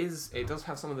 It does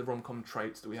have some of the rom-com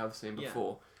traits that we have seen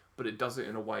before, but it does it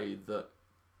in a way that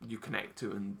you connect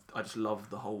to, and I just love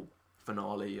the whole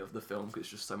finale of the film because it's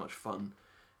just so much fun.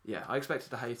 Yeah, I expected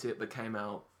to hate it, but came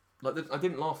out like I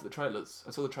didn't laugh at the trailers.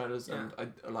 I saw the trailers, and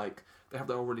they have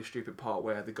that whole really stupid part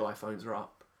where the guy phones her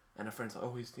up, and her friend's like,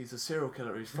 "Oh, he's a serial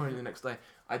killer. He's phoning the next day."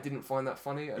 I didn't find that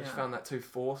funny. I just found that too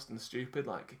forced and stupid.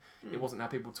 Like it wasn't how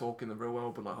people talk in the real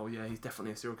world, but like, "Oh yeah, he's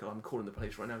definitely a serial killer. I'm calling the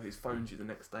police right now. He's phoned you the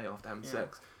next day after having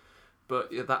sex." But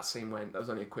that scene that was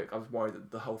only a quick. I was worried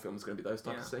that the whole film was going to be those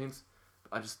type of scenes.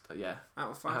 I just,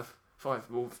 Out of 5? I have 5.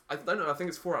 Well, I don't know. I think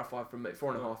it's 4 out of 5 from me.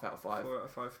 4.5 out of 5. 4 out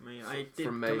of 5 for me. I did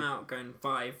come out going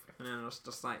 5, and then I was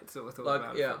just like, sort of thought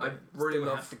about it. Yeah, I really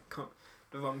love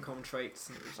the rom-com traits.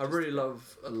 And I really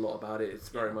love a lot about it. It's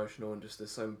very emotional, and just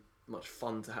there's so much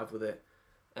fun to have with it.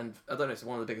 And I don't know, it's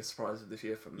one of the biggest surprises of this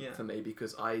year for me,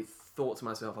 because I thought to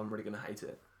myself, I'm really going to hate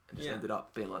it. And just ended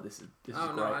up being like, this is great.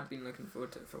 Oh no, I'd been looking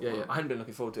forward to it for a while. Yeah, I hadn't been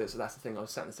looking forward to it, so that's the thing. I was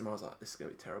sat in the cinema, I was like, this is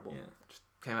going to be terrible. Yeah. Just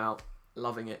came out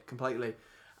loving it completely.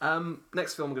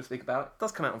 Next film we're going to speak about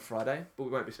does come out on Friday, but we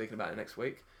won't be speaking about it next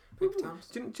week. Paper Towns.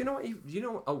 Do you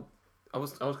know what? Oh, I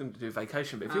was going to do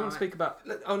Vacation, but if you want to speak about...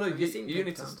 Oh no, you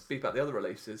need to speak about the other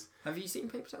releases. Have you seen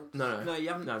Paper Towns? No, you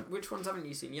haven't. No. Which ones haven't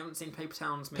you seen? You haven't seen Paper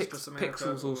Towns, Mistress America...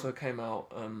 Pixels also came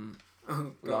out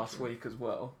last week as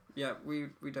well. Yeah, we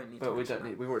don't need. But we don't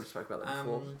need. We've already spoke about that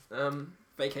before.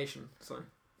 Vacation. Sorry.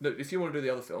 No, if you want to do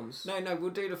the other films. No, we'll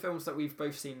do the films that we've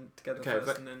both seen together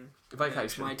first, and then Vacation.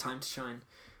 It's my time to shine.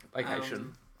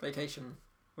 Vacation. Vacation.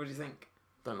 What do you think?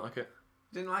 Don't like it.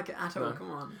 Didn't like it at all. No.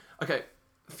 Come on. Okay,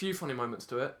 a few funny moments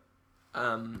to it.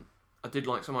 I did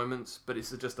like some moments, but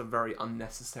it's just a very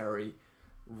unnecessary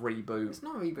reboot. It's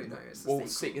not a reboot though. It's a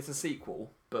sequel. It's a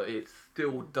sequel, but it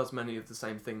still does many of the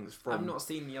same things. I've not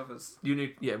seen the others. You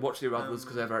need watch the others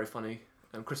because they're very funny.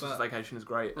 Christmas Vacation is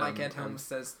great. Like Ed Helms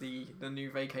says, the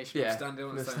new Vacation standing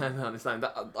on its own. Stand on its own.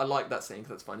 I like that scene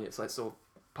because it's funny. It's like sort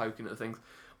of poking at things.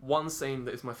 One scene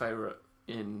that is my favourite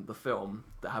in the film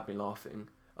that had me laughing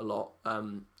a lot.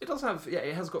 It does have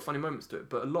it has got funny moments to it,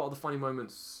 but a lot of the funny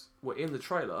moments were in the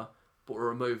trailer but were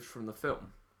removed from the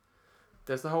film.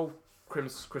 There's the whole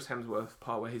Chris Hemsworth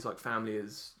part where he's like family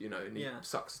is and he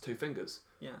sucks his 2 fingers.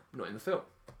 Yeah. Not in the film.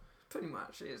 Pretty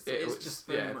much, it's just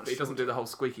very much. But he doesn't do the whole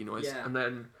squeaky noise. Yeah. And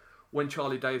then when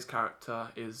Charlie Day's character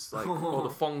is like, or the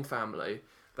Fong family,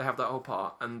 they have that whole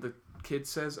part, and the kid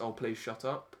says, "Oh, please shut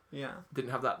up." Yeah.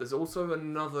 Didn't have that. There's also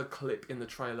another clip in the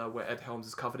trailer where Ed Helms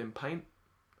is covered in paint.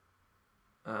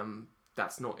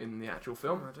 That's not in the actual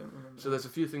film. I don't remember. So there's a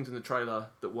few things in the trailer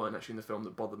that weren't actually in the film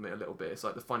that bothered me a little bit. It's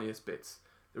like the funniest bits.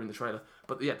 They're in the trailer.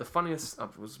 But the funniest, I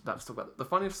was about to talk about, the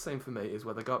funniest scene for me is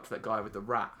where they go up to that guy with the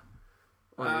rat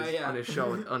on his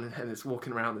shoulder, and it's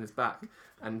walking around on his back,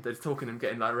 and they're talking and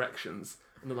getting directions,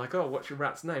 and they're like, "Oh, what's your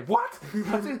rat's name?" What? He's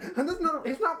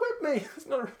not with me.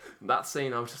 That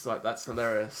scene, I was just like, that's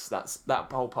hilarious. That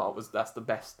whole part that's the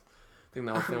best thing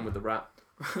that I filmed with the rat.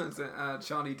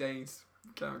 Charlie Day's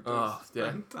character. Oh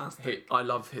yeah, fantastic. I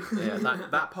love him. Yeah,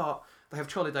 that part. They have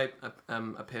Charlie Day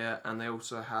appear, and they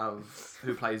also have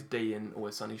who plays Dee in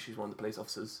Always Sunny. She's one of the police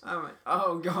officers. Oh, right.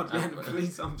 Oh God, yeah, the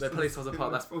police officer. The police officer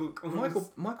part. That's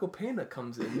Michael Pena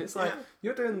comes in. It's like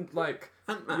you're doing like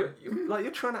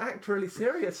you're trying to act really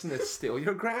serious in this still.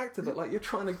 You're a great actor, but like you're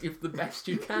trying to give the best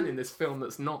you can in this film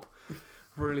that's not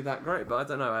really that great, but I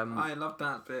don't know. I loved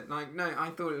that bit. Like, no, I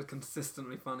thought it was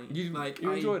consistently funny. You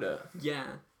enjoyed it? Yeah.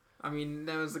 I mean,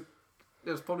 there was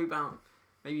probably about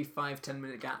maybe 5-10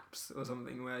 minute gaps or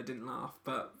something where I didn't laugh,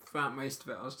 but throughout most of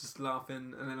it I was just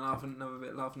laughing and then laughing another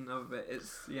bit.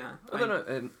 It's, yeah. I don't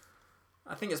know.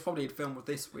 I think it's probably the film of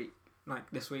this week, like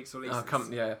this week's release.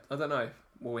 Yeah, I don't know.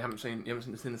 Well, you haven't seen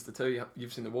Sinister 2,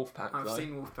 you've seen the Wolfpack. I've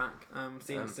seen Wolfpack,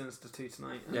 seeing Sinister 2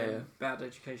 tonight. Bad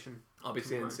Education. I'll be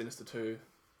seeing Sinister 2.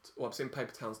 Well, I've seen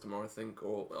Paper Towns tomorrow, I think,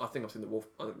 or I think I've seen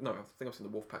I think I've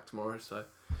seen the Wolfpack tomorrow. So,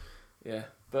 yeah,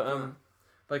 but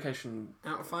Vacation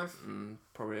out of 5.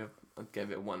 Probably I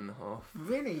gave it a 1.5.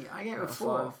 Really, I gave it a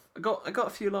 4. I got a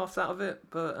few laughs out of it,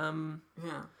 but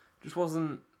just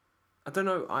wasn't. I don't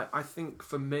know. I think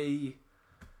for me,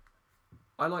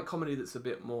 I like comedy that's a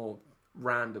bit more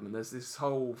random, and there's this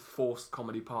whole forced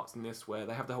comedy parts in this where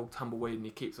they have the whole tumbleweed and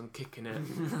he keeps on kicking it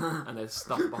and there's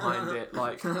stuff behind it.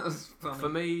 Like, for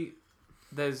me,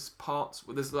 there's parts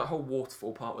there's that whole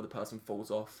waterfall part where the person falls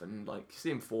off and like you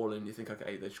see him falling and you think,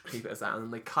 okay, they should keep it as that, and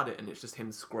then they cut it and it's just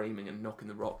him screaming and knocking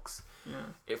the rocks.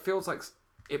 It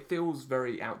feels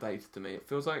very outdated to me. It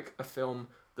feels like a film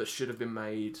that should have been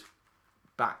made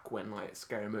back when like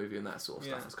Scary Movie and that sort of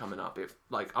stuff was coming up.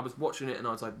 I was watching it and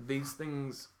I was like, these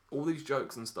things, all these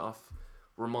jokes and stuff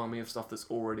remind me of stuff that's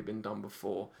already been done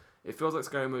before. It feels like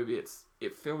Scary Movie.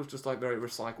 It feels just like very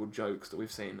recycled jokes that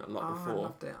we've seen a lot before. I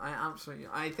loved it.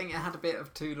 I think it had a bit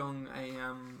of too long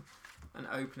an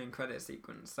opening credit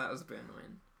sequence. That was a bit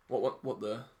annoying. What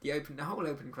the whole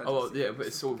opening credit. Oh yeah, but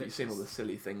it's sort of, you've seen all the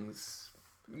silly things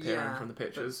appearing from the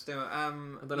pictures. Still, I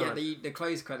don't know. The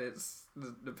closed credits,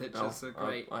 the pictures are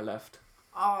great. I left.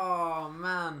 Oh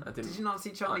man! Did you not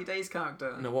see Charlie Day's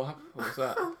character? No, what happened? What was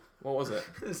that? What was it?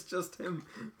 It's just him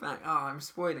back. Oh, I'm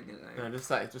spoiling it though. No, just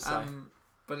say.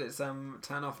 But it's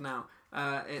turn off now.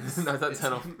 It's no, don't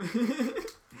turn off.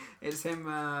 It's him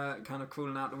kind of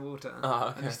crawling out the water,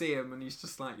 okay. And you see him, and he's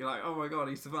just like, you're like, oh my god,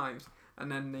 he survived.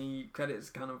 And then the credits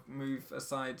kind of move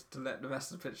aside to let the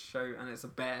rest of the picture show, and it's a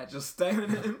bear just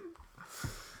staring at him.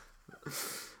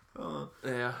 Oh.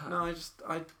 Yeah. No,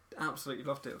 I absolutely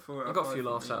loved it. I got a few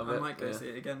laughs out of it. I might go see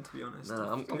it again, to be honest. No,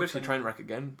 I'm going to see Trainwreck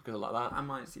again because I like that. I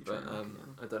might see Trainwreck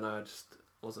again. I don't know, I just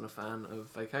wasn't a fan of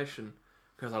Vacation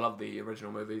because I love the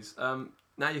original movies.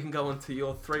 Now you can go on to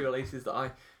your 3 releases that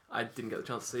I didn't get the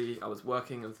chance to see. I was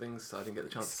working and things, so I didn't get the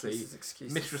chance to see.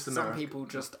 Excuses. Mistress America. Some people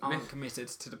just aren't committed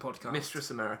to the podcast. Mistress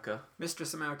America.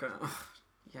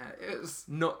 Yeah, it was...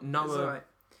 No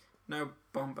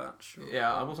Bombatch.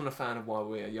 Yeah, I wasn't a fan of While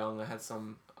We Are Young. I liked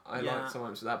some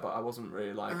moments of that, but I wasn't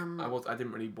really like... I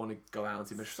didn't really want to go out and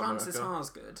see Mistress America. Frances Ha's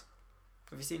good.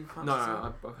 Have you seen Frances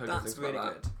Ha? No, I've heard That's really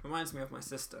good. Reminds me of my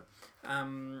sister.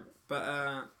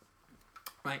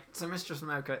 So Mistress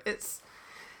America, it's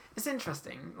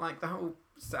interesting. Like, the whole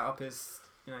setup is,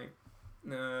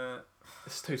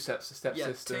 it's 2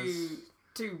 stepsisters.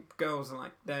 Two girls are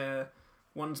like,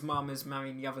 one's mum is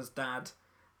marrying the other's dad,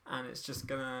 and it's just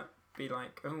gonna be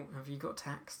like, oh, have you got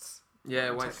texts?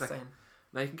 Yeah, wait a second.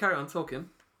 Now you can carry on talking.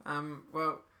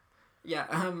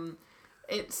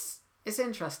 It's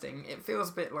interesting. It feels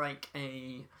a bit like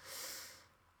an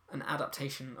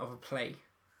adaptation of a play.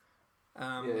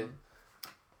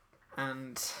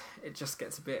 And it just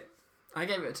gets a bit... I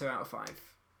gave it a 2 out of 5.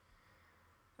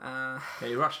 Yeah,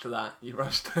 you rushed to that.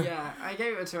 Yeah, I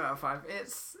gave it a 2 out of 5.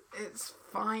 It's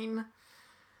fine.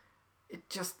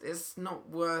 It's not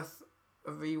worth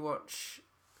a rewatch.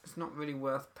 It's not really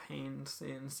worth paying to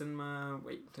see in cinema.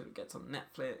 Wait until it gets on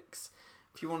Netflix.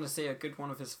 If you want to see a good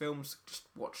one of his films, just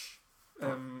watch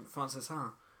Frances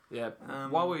Ha. Yeah,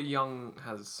 While We're Young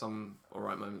has some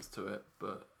alright moments to it,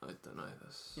 but I don't know.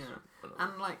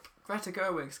 And like Greta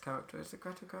Gerwig's character, is it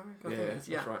Greta Gerwig? That's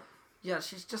right. Yeah,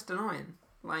 she's just annoying.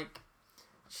 Like,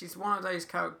 she's one of those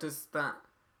characters that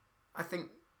I think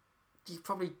you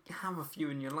probably have a few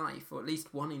in your life, or at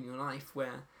least one in your life,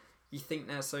 where you think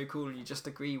they're so cool and you just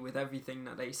agree with everything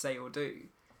that they say or do.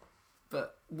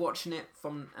 But watching it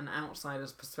from an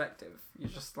outsider's perspective, you're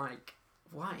just like,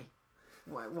 why?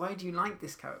 Why do you like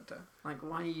this character? Like,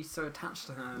 why are you so attached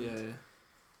to her?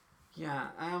 Yeah.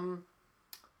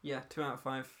 2 out of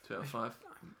 5. 2 out of 5.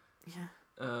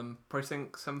 Yeah.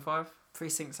 Precinct 75?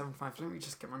 Precinct 75. Let me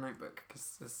just get my notebook,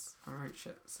 because I wrote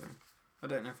shit, so I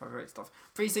don't know if I wrote stuff.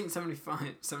 Precinct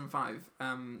 75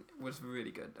 was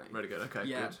really good, though. Really good, okay,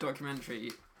 yeah, good.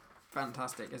 Documentary,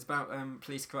 fantastic. It's about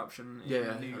police corruption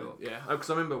in New York. Yeah, because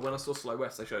I remember when I saw Slow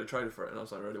West, they showed a trailer for it, and I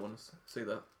was like, I really want to see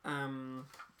that.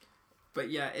 But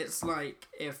yeah, it's like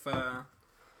if...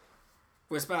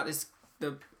 it's about this...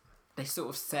 They sort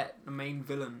of set the main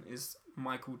villain is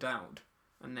Michael Dowd,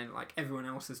 and then like everyone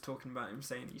else is talking about him,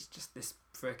 saying he's just this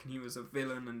prick and he was a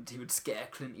villain and he would scare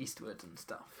Clint Eastwood and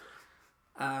stuff.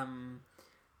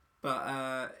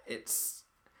 But it's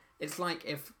like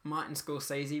if Martin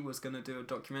Scorsese was going to do a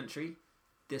documentary,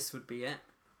 this would be it.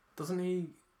 Doesn't he?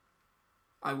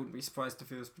 I wouldn't be surprised if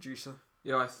he was producer.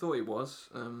 Yeah, I thought he was.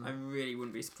 I really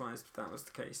wouldn't be surprised if that was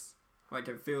the case. Like,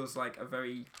 it feels like a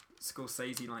very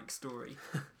Scorsese-like story.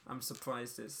 I'm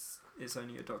surprised it's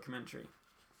only a documentary.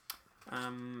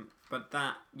 But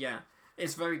that, yeah,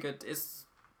 it's very good. It's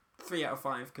 3 out of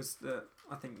 5 because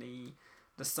I think the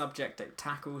subject it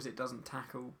tackles, it doesn't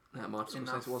tackle Martin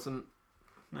Scorsese wasn't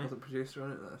producer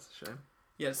on it. That's a shame.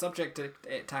 Yeah, the subject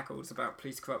it tackles about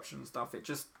police corruption and stuff.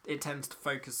 It tends to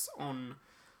focus on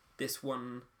this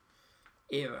one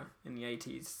era in the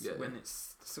 80s when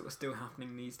it's sort of still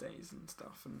happening these days and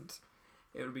stuff, and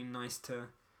it would be nice to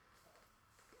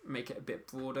make it a bit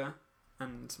broader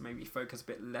and maybe focus a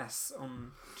bit less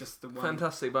on just the one.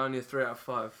 Fantastic, but only a 3 out of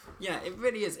 5. Yeah, it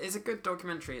really is. It's a good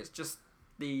documentary. It's just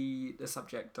the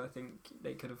subject. I think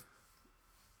they could have,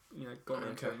 gone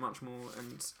into it much more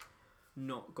and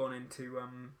not gone into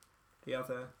the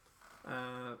other,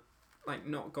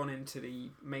 not gone into the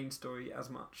main story as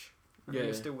much. And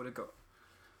you still would have got.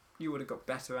 You would have got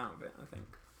better out of it, I think.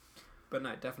 But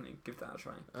no, definitely give that a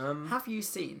try. Have you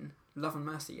seen Love and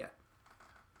Mercy yet?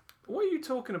 What are you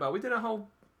talking about? We did.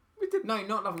 No,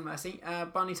 not Love and Mercy.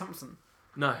 Barney Thompson.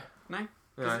 No. No?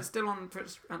 Because it's still on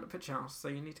at the Picture House, so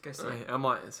you need to go see it. I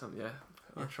might.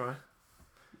 I'll try.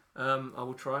 I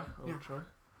will try. I will try.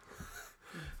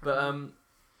 But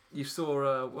you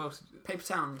saw what else? Paper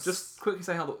Towns. Just quickly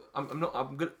say how I'm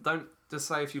gonna don't just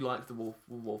say if you like the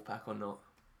Wolfpack or not.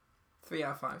 3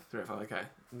 out of 5. 3 out of 5. Okay,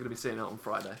 I'm gonna be seeing it on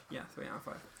Friday. Yeah, 3 out of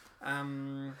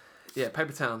 5. Yeah,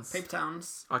 Paper Towns. Paper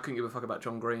Towns. I couldn't give a fuck about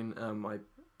John Green.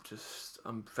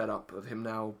 I'm fed up of him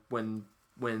now. When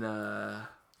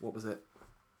what was it?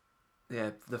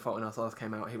 Yeah, The Fault in Our Stars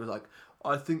came out. He was like,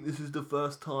 I think this is the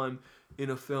first time in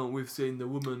a film we've seen the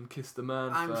woman kiss the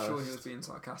man I'm first. sure he was being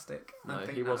sarcastic. No,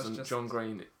 he wasn't. Was John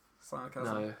Green.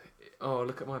 Sarcasm. No. Oh,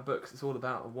 look at my books. It's all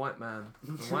about a white man.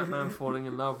 A white man falling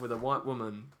in love with a white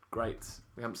woman. Great.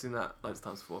 We haven't seen that loads of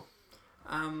times before.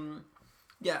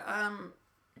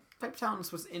 Paper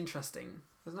Towns was interesting.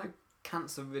 There's no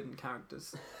cancer-ridden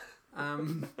characters.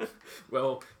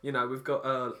 Well, we've got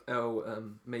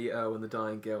Me, Earl and the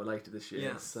Dying Girl later this year.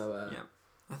 Yes. So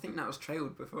I think that was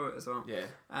trailed before it as well. Yeah.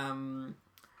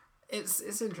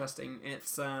 It's interesting.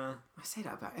 It's I say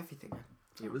that about everything.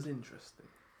 It was interesting.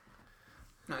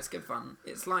 No, it's good fun.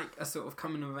 It's like a sort of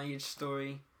coming of age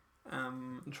story.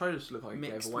 The trailers look like it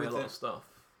gave away a lot of stuff.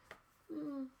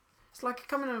 It's like a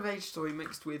coming of age story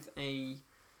mixed with a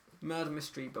murder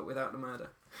mystery, but without the murder.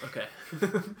 Okay.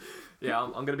 Yeah,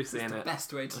 I'm going to be seeing it. The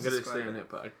best way to describe it. I'm going to be seeing it,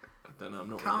 but I don't know. I'm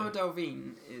not. Cara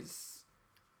Delevingne is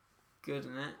good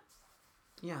in it.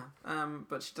 Yeah.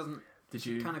 But she doesn't.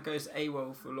 She kind of goes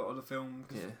AWOL for a lot of the film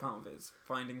because part of it is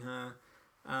finding her.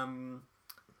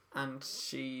 And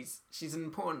she's an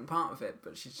important part of it,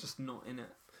 but she's just not in it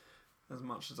as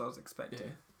much as I was expecting.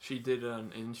 Yeah. She did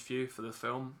an interview for the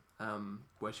film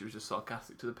where she was just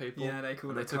sarcastic to the people. Yeah, they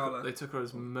called her Carla. They took her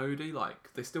as moody,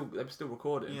 like they were still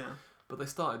recording. Yeah. But they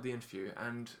started the interview,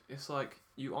 and it's like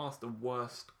you asked the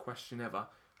worst question ever.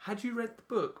 Had you read the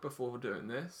book before doing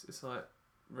this? It's like,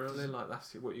 really? Like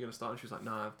that's what you're gonna start? And she was like,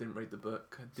 no, I didn't read the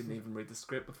book. I didn't even read the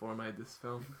script before I made this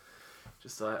film.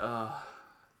 Just like,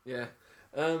 yeah.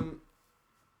 No,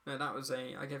 that was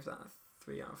I gave that a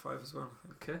 3 out of 5 as well, I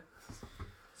think. Okay.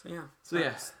 So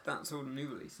that's all the new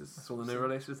releases. That's all the new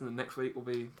releases, and then next week will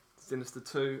be Sinister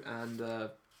 2 and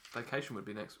Vacation would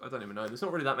be next. I don't even know. There's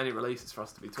not really that many releases for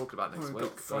us to be talking about next week. We've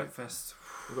got Fright Fest.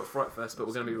 We've got Fright Fest, but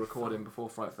we're going to be recording before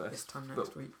Fright Fest. This time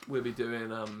next week. We'll be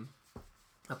doing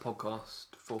a podcast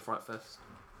for Fright Fest.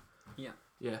 Yeah.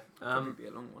 Yeah. Probably be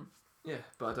a long one. Yeah,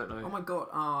 but I don't know. Oh my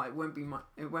god! It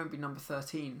won't be number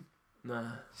 13.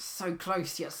 Nah. So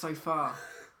close yet so far.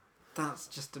 That's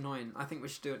just annoying. I think we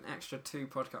should do an extra 2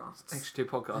 podcasts. Extra 2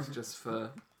 podcasts just for.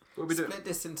 Split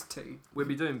this into 2. We'll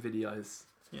be doing videos.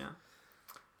 Yeah.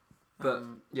 But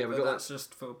that's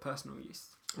just for personal use.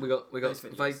 We got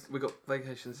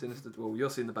Vacation Sinister. Well, you're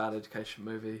seeing the Bad Education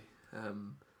movie.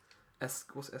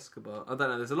 What's Escobar? I don't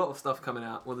know. There's a lot of stuff coming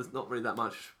out. Well, there's not really that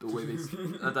much, but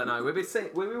I don't know.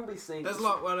 We will be seeing. There's a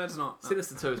lot. Well, there's not.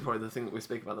 Sinister 2 is probably the thing that we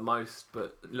speak about the most,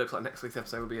 but it looks like next week's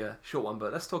episode will be a short one.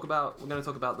 But we're going to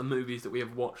talk about the movies that we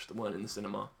have watched that weren't in the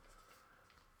cinema.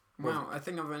 Wow, I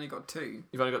think I've only got 2.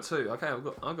 You've only got 2. Okay, I've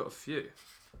got a few.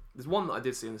 There's one that I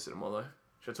did see in the cinema though.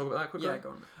 Should I talk about that quickly? Yeah,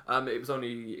 go on. It was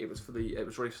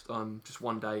released on just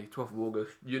one day, 12th of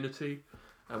August. Unity.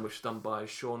 which is done by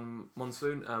Sean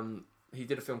Monsoon. He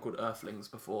did a film called Earthlings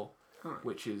before,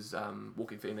 which is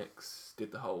Joaquin Phoenix did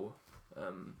the whole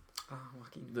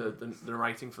the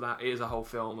narrating for that. It is a whole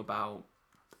film about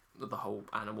the whole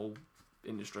animal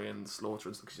industry and slaughter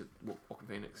and stuff. Because Joaquin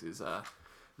Phoenix is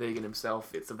vegan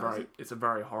himself. It's a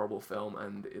very horrible film,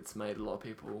 and it's made a lot of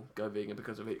people go vegan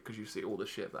because of it. Because you see all the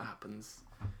shit that happens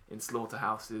in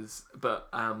slaughterhouses. But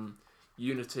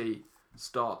Unity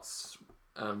starts.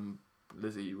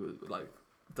 Lizzie was like.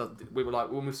 We were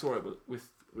like when we saw it,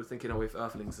 we're thinking, if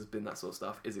Earthlings has been that sort of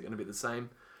stuff, is it going to be the same?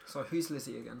 So who's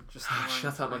Lizzie again? Just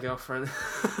shut up, my girlfriend.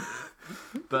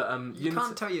 But you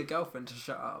can't tell your girlfriend to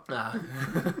shut up.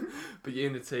 But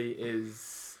Unity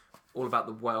is all about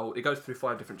the world. It goes through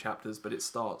 5 different chapters, but it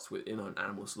starts with an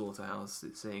animal slaughterhouse.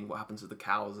 It's seeing what happens with the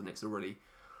cows, and it's a really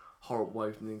horrible way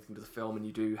of thinking to the film. And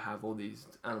you do have all these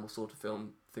animal slaughter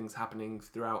film things happening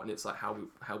throughout, and it's like how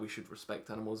we should respect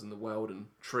animals in the world and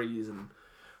trees and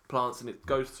plants, and it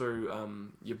goes through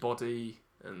your body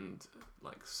and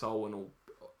like soul and all.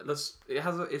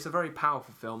 It's a very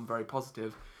powerful film, very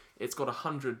positive. It's got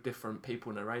 100 different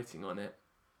people narrating on it,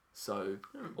 so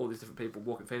all these different people.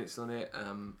 Joaquin Phoenix on it,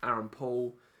 Aaron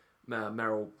Paul,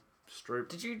 Meryl Streep.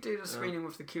 Did you do the screening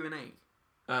with the Q&A?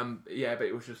 Yeah, but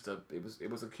it was just a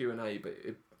Q&A, but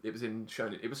it was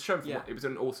shown. It was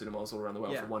in all cinemas all around the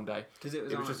world for one day. Because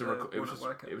it was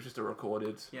just a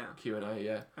recorded Q&A.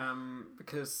 Yeah.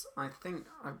 Because I think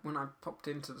when I popped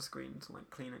into the screen to like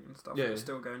clean it and stuff, it was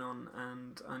still going on,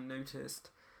 and I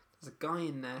noticed there's a guy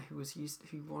in there who was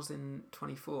in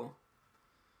 24.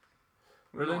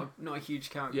 Really? Not a huge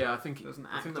character. Yeah, I think there was an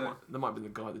actor. I think that might be the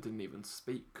guy that didn't even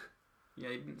speak. Yeah,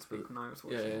 he didn't speak when I was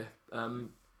watching. Yeah.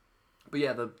 But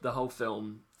yeah, the whole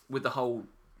film with the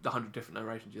 100 different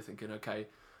narrations, you're thinking, okay,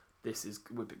 this is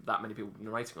with that many people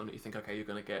narrating on it. You think, okay, you're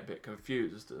going to get a bit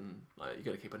confused, and like you're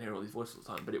going to keep on hearing all these voices all the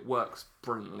time. But it works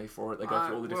brilliantly for it. They go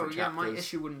through all the different chapters. My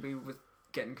issue wouldn't be with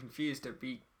getting confused. It'd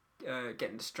be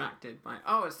getting distracted by,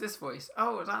 it's this voice.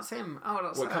 Oh, that's him. Oh,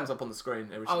 that's. Well, it comes up on the screen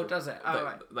every. Does it?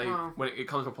 When it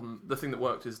comes up on the thing that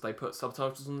worked is they put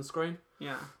subtitles on the screen.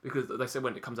 Yeah. Because they said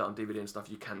when it comes out on DVD and stuff,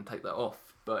 you can take that off.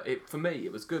 But for me,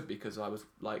 it was good because I was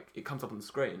like, it comes up on the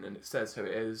screen and it says who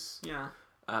it is. Yeah.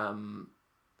 And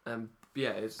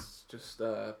yeah, it's just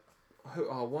why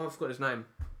have I forgot his name?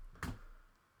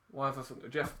 Why have I forgot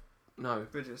Jeff? No.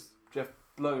 Bridges. Jeff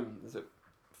Bloom. Is it?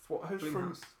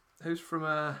 Who's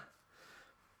from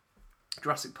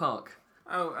Jurassic Park?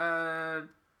 Oh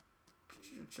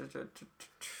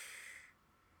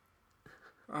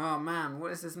man,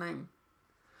 what is his name?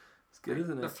 It's good,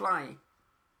 isn't it? The Fly.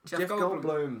 Jeff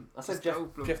Goldblum. I said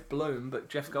Jeff Bloom, but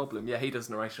Jeff Goldblum. Yeah, he does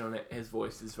narration on it. His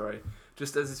voice is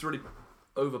there's this really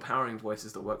overpowering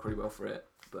voices that work really well for it.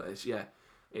 But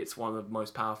it's one of the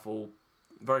most powerful,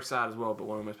 very sad as well, but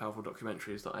one of the most powerful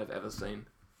documentaries that I've ever seen.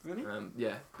 Really?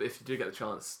 Yeah, but if you do get the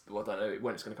chance, I don't know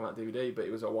when it's going to come out on DVD, but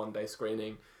it was a one-day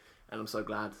screening, and I'm so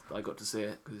glad that I got to see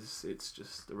it because it's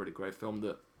just a really great film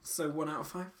that. So 1 out of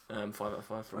 5? 5 out of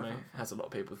 5 for me. It has a lot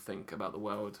of people think about the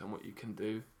world and what you can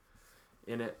do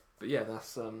in it. But yeah,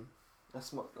 that's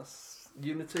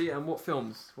Unity. And what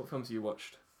films have you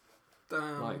watched?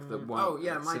 Like the one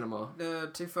cinema.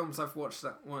 The 2 films I've watched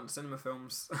that weren't cinema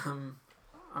films.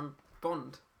 I'm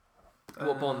Bond.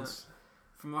 What Bonds?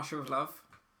 From Russia with Love.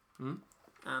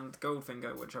 And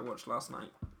Goldfinger, which I watched last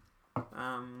night.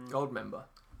 Goldmember.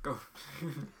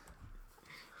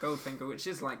 Goldfinger, which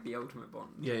is like the ultimate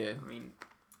Bond. Yeah. I mean,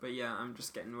 but yeah, I'm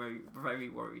just getting very, very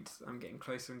worried. I'm getting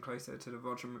closer and closer to the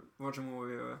Roger Moore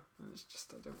era, and it's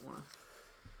just I don't want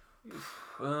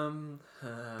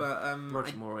to.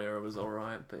 Roger Moore era was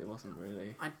alright, but it wasn't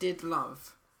really. I did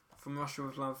love From Russia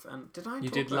with Love, and did I? You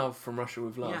did love From Russia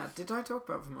with Love. Yeah, did I talk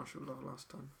about From Russia with Love last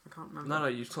time? I can't remember. No,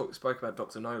 you spoke about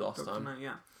Dr. No last time. Dr. No,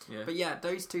 yeah. But yeah,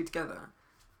 those 2 together,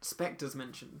 Spectre's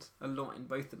mentioned a lot in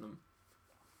both of them.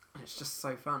 And it's just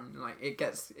so fun. Like it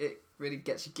really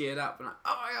gets you geared up and like,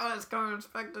 oh my god, it's coming,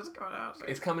 Spectre's coming out.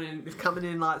 It's coming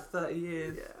in like 30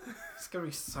 years. Yeah, it's gonna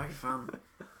be so fun.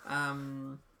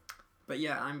 But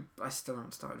yeah, I still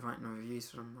haven't started writing reviews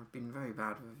for them. I've been very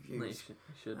bad with reviews. No,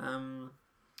 you should.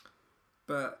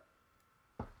 But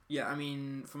yeah, I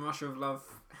mean, From Russia with Love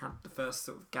had the first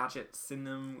sort of gadgets in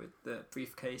them with the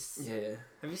briefcase. Yeah.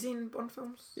 Have you seen Bond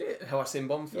films? Yeah, have I seen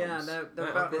Bond films? Yeah, they're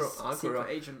about this secret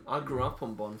agent. I grew up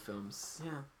on Bond films.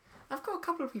 Yeah. I've got a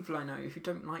couple of people I know who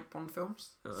don't like Bond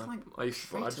films. It's like I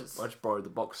just borrowed the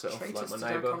box set off like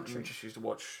my neighbour and just used to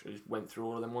watch. I just went through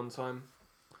all of them one time.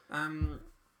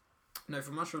 No,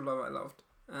 From Russia with Love I loved.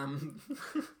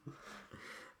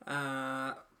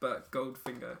 But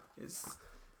Goldfinger is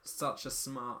such a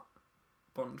smart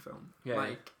Bond film. Yeah.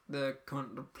 Like the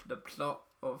plot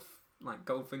of like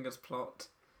Goldfinger's plot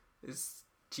is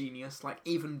genius. Like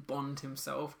even Bond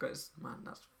himself goes, man,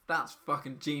 that's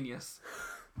fucking genius.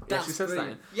 That's she says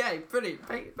brilliant. Yeah,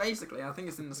 brilliant. Basically, I think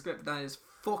it's in the script. That is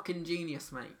fucking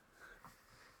genius, mate.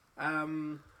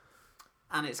 And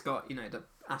it's got the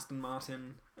Aston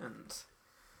Martin and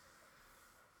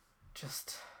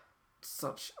just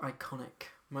such iconic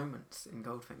moments in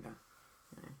Goldfinger.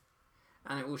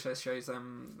 And it also shows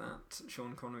that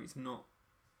Sean Connery's not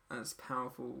as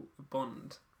powerful a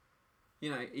Bond.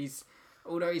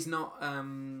 Although he's not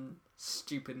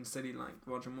stupid and silly like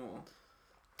Roger Moore,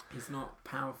 he's not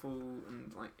powerful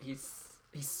and like he's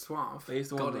suave. But he's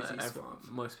the one that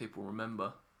most people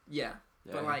remember. Yeah,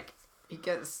 but like he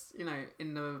gets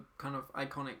in the kind of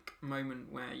iconic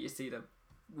moment where you see the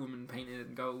woman painted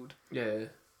in gold. Yeah.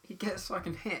 He gets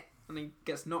fucking hit and he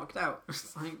gets knocked out.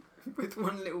 It's like with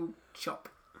one little chop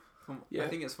from I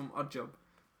think it's from Oddjob.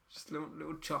 Just a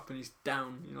little chop and he's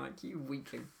down. You're like, you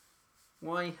weakling.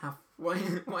 Why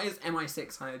is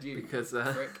MI6 hired you? Because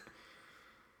prick?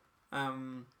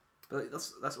 But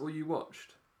that's all you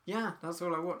watched? Yeah, that's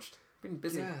all I watched. Been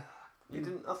busy. Yeah. You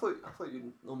didn't. I thought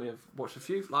you'd normally have watched a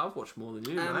few. Like, I've watched more than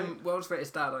you, mate. World's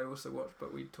Greatest Dad I also watched,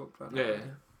 but we talked about it.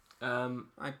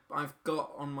 Yeah. I've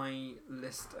got on my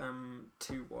list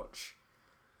to watch.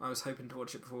 I was hoping to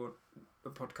watch it before the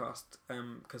podcast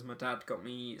because my dad got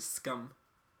me Scum,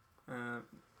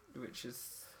 which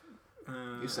is.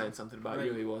 You're saying something about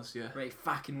Ray, he was, yeah. Ray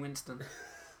fucking Winston.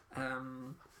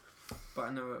 But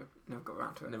I never got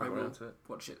around to it. Never got around to it.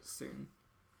 Watch it soon.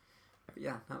 But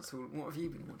yeah, that's all. What have you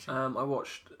been watching? I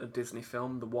watched a Disney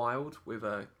film, The Wild, with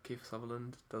Kiefer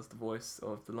Sutherland does the voice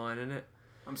of the lion in it.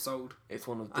 I'm sold. It's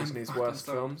one of Disney's worst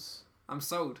films. I'm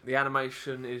sold. The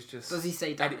animation is just... Does he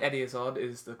say Eddie Izzard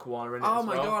is the koala in it Oh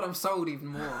my god, I'm sold even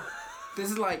more. This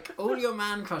is like all your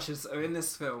man crushes are in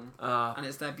this film, and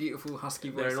it's their beautiful husky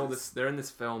voices. They're in this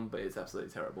film, but it's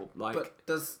absolutely terrible. Like, but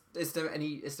is there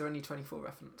any 24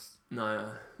 reference?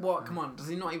 No. What? Come on, does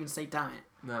he not even say damn it?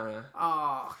 No.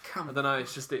 Oh, come on. I don't know.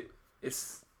 It's just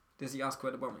it's. Does he ask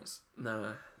where the bomb is?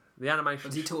 No. The animation.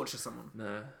 Does he torture someone?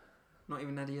 No. Not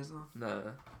even Eddie Izzard. No.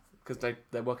 Because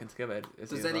they're working together.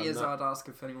 Does Eddie Izzard ask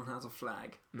if anyone has a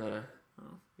flag? No.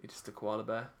 Oh. He's just a koala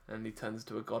bear, and he turns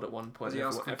to a god at one point. Does he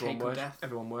ask for cake or death?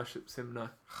 Everyone worships him. No.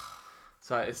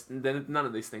 So it's none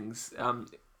of these things.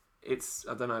 It's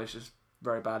I don't know. It's just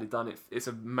very badly done. It's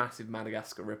a massive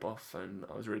Madagascar rip-off, and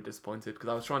I was really disappointed because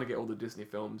I was trying to get all the Disney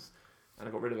films, and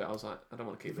I got rid of it. I was like, I don't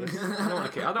want to keep this. I don't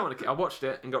want to keep. I watched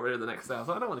it and got rid of it the next day. I was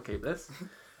like, I don't want to keep this.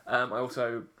 I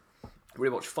also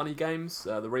rewatched Funny Games,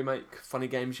 the remake, Funny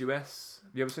Games US.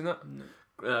 Have you ever seen that?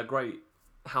 No. Great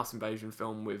house invasion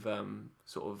film with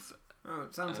sort of. Oh,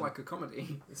 it sounds like a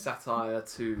comedy. Satire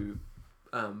to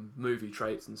movie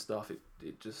traits and stuff.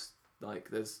 It just like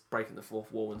there's breaking the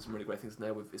fourth wall and some really great things in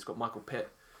there. It's got Michael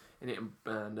Pitt in it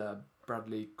and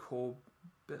Bradley Corbett.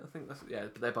 I think that's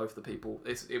but they're both the people.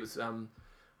 It's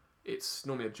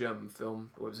normally a German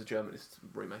film, or it was it's a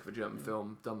remake of a German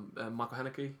film done. Michael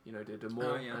Haneke, did more.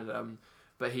 Oh, yeah. And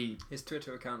but his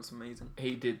Twitter account's amazing.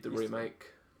 He did the remake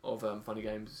of Funny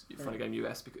Games, Funny Game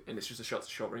US, and it's just a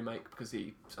shot-to-shot remake because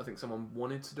I think someone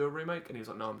wanted to do a remake and he was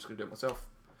like, no, I'm just going to do it myself.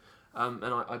 And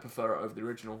I prefer it over the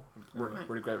original.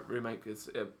 Really great remake. It's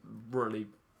a really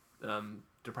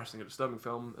depressing and disturbing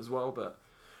film as well, but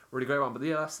really great one. But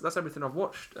yeah, that's everything I've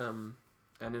watched. And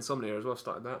Insomnia as well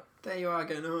started that. There you are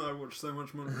again. Oh, I watched so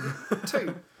much more.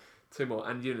 Two more,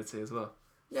 and Unity as well.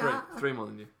 Yeah, three more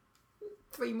than you.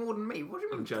 3 more than me? What do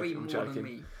you mean 3 more than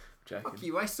me? Joking. Fuck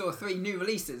you! I saw 3 new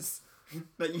releases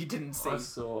that you didn't see. I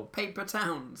saw Paper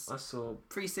Towns. I saw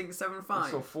Precinct 75. I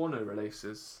saw 4 new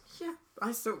releases. Yeah,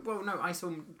 I saw. Well, no, I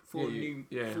saw 4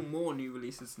 more new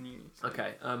releases than you. So.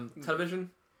 Okay.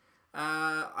 Television.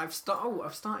 I've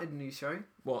started a new show.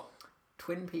 What?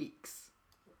 Twin Peaks.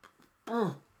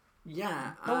 Oh.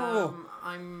 Yeah.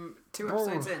 I'm 2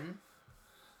 episodes in.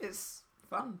 It's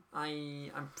fun.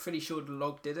 I'm pretty sure the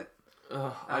log did it.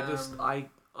 I don't know.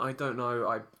 I don't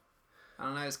know.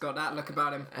 It's got that look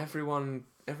about him. Everyone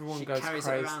goes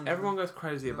crazy. Everyone goes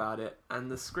crazy about it, and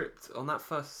the script on that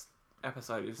first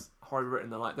episode is horribly written.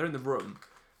 They're in the room,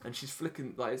 and she's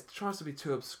flicking it tries to be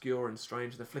too obscure and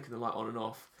strange. They're flicking the light on and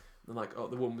off. And they're like, oh,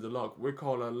 the woman with the log. We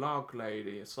call her Log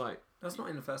Lady. It's like that's not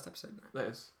in the first episode. No. That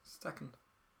is second.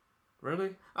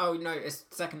 Really? Oh no, it's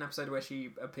the second episode where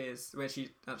she appears, where she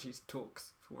actually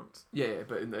talks for once. Yeah,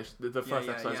 but in the first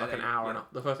episode's like an hour.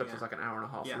 The first episode's like an hour and a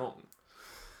half long.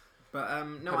 But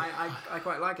no, I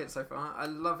quite like it so far. I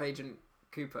love Agent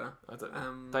Cooper.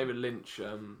 David Lynch.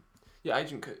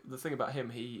 Agent. The thing about him,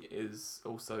 he is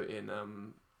also in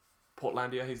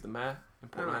Portlandia. He's the mayor in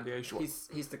Portlandia.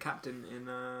 He's the captain in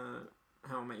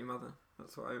How I Met Your Mother.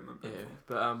 That's what I remember.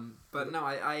 Yeah, but no,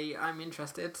 I'm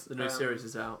interested. The new series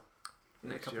is out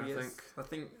next year, I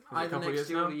think either next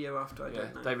year or the year after. I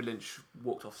don't know. David Lynch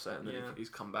walked off set and then he's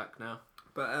come back now.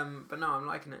 But no, I'm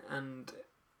liking it, and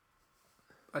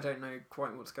I don't know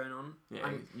quite what's going on. Yeah,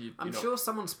 I'm sure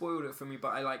someone spoiled it for me,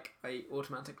 but I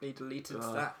automatically deleted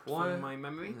that from my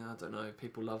memory. I don't know.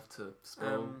 People love to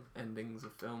spoil endings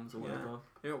of films or whatever.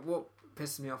 You know what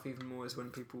pisses me off even more is when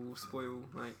people spoil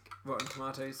like Rotten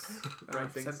Tomatoes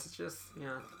percentages.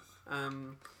 Yeah.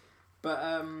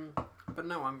 But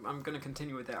no, I'm going to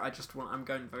continue with it. I'm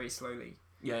going very slowly.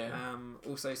 Yeah.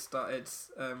 Also started.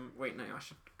 Wait, no, I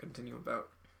should continue about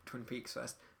Twin Peaks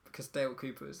first because Dale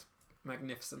Cooper is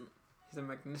magnificent. He's a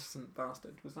magnificent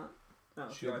bastard. Was that? That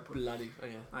was the iPod. Bloody. Oh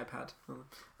yeah. iPad.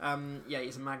 Yeah,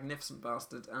 he's a magnificent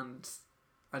bastard, and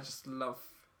I just love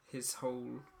his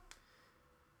whole.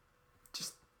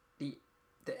 Just the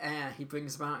air he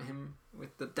brings about him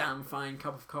with the damn fine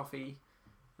cup of coffee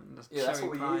and the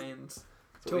cherry pie and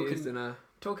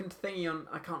talking to Thingy on,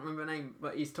 I can't remember her name,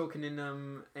 but he's talking in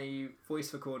a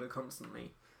voice recorder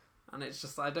constantly, and it's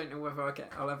just I don't know whether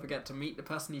I'll ever get to meet the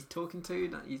person he's talking to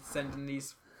that he's sending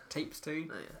these tapes to.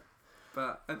 Oh, yeah.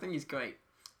 But I think he's great.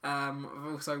 I've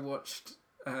also watched.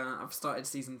 I've started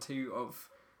season 2 of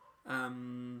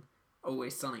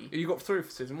Always Sunny. You got through for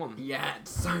season 1? Yeah,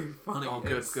 it's so funny. Oh,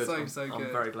 good, it's good. So good.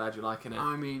 I'm very glad you're liking it.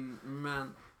 I mean,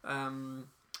 man,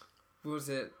 what was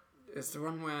it? It's the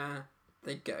one where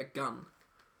they get a gun.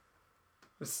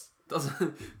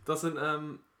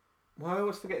 Doesn't why I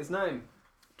always forget his name?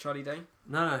 Charlie Day?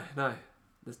 No.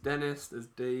 There's Dennis, there's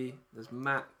Dee, there's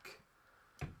Mac.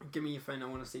 Give me your phone, I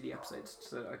want to see the episodes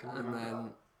so I can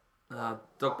remember. And then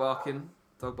Dog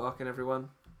barking everyone.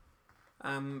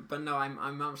 But no,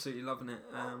 I'm absolutely loving it.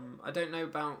 I don't know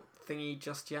about Thingy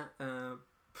just yet.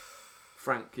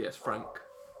 Frank.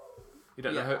 You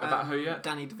don't know about who yet?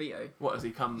 Danny DeVito. What has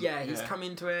he come? Yeah, he's come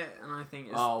into it, and I think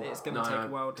it's going to take a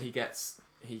while. He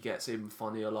gets even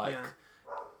funnier. Like,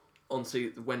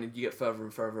 honestly, when you get further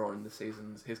and further on in the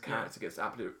seasons, his character gets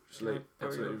absolutely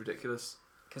ridiculous.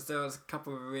 Because there was a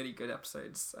couple of really good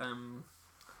episodes. The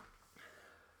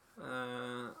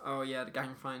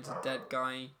gang finds a dead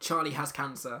guy. Charlie has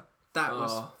cancer. That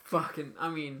was fucking. I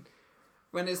mean,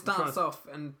 when it starts off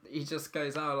and he just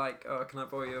goes, can I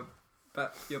borrow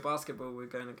your basketball? We're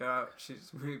going to go out. She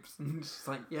just moves and she's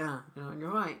like, yeah,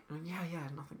 you're right. Yeah,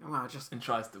 nothing. I just and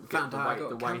tries to get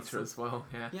the waiter as well.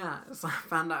 Yeah. It's like I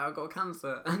found out I got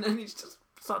cancer, and then he's just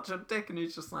such a dick, and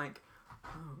he's just like,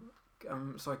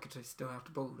 so I could still have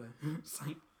the ball though. It's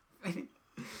like,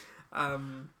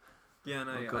 yeah,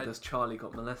 no. Oh God, does Charlie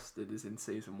got molested is in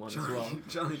season 1 as well.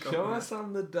 Charlie got Show us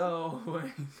on the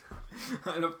doorway.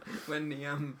 I love when the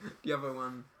other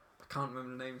one, I can't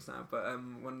remember the names now, but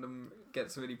one of them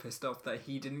gets really pissed off that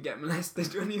he didn't get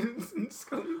molested when he was in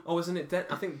school. Oh, isn't it?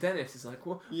 I think Dennis is like,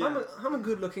 well, I'm a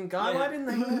good-looking guy. Why didn't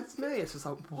they molest me? It's just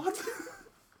like, what?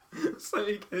 So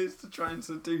he goes to try and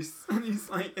seduce, and he's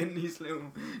like in these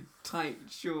little tight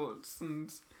shorts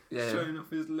and showing off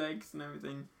his legs and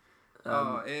everything.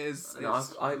 It is. The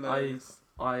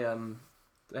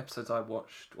episodes I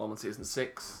watched, one was season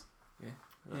 6.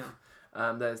 Yeah.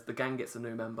 There's The Gang Gets a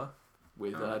New Member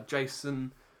with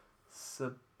Jason.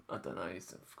 I don't know. I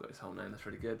forgot his whole name. That's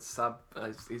really good.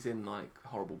 He's in like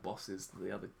Horrible Bosses.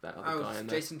 That other guy in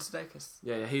there. Jason Sudeikis.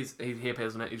 Yeah. He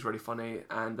appears on it. He's really funny.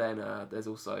 And then there's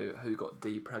also Who Got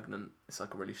Dee Pregnant. It's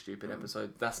like a really stupid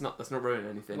episode. That's not ruining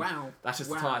anything. Wow. That's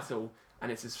just the title,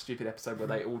 and it's a stupid episode where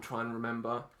they all try and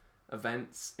remember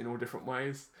events in all different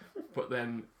ways, but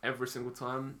then every single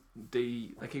time they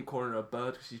keep calling her a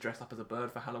bird because she's dressed up as a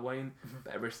bird for Halloween,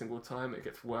 but every single time it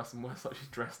gets worse and worse, like she's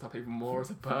dressed up even more as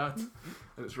a bird,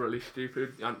 and it's really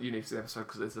stupid. You need to see the episode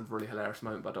because it's a really hilarious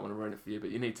moment, but I don't want to ruin it for you, but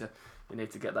you need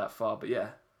to get that far. But yeah,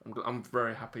 I'm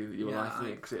very happy that you were liking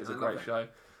it because it is a great show.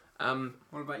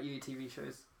 What about you, TV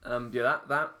shows?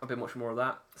 That I've been watching more of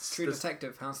that. True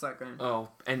Detective, how's that going? Oh,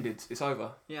 ended. It's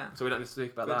over. Yeah. So we don't need to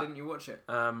speak about that. Didn't you watch it?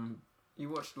 You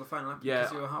watched the final episode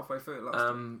because you were halfway through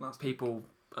it last people,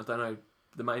 I don't know,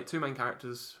 the two main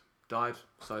characters died,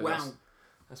 so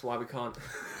that's why we can't.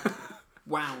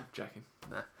 Wow. Joking.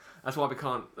 Nah. That's why we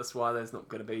can't. That's why there's not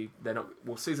going to be. They're not.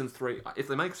 Well, season 3. If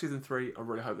they make season 3, I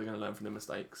really hope they're going to learn from their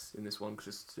mistakes in this one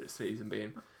because it's season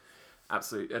being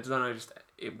absolute. I don't know. Just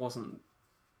it wasn't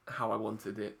how I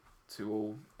wanted it to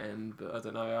all end, but I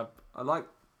don't know. I liked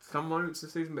some moments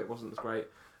this season, but it wasn't as great.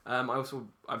 I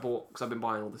bought because I've been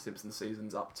buying all the Simpsons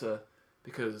seasons up to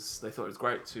because they thought it was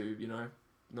great to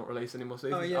not release any more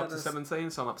seasons up to 17.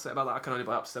 So I'm upset about that. I can only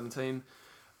buy up to 17.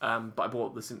 But I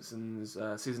bought The Simpsons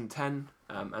season 10,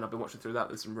 and I've been watching through that.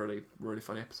 There's some really, really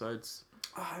funny episodes.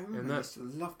 Oh, I remember I used to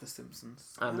love The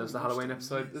Simpsons. And there's the Halloween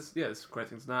episode. There's great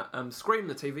things in that. Scream,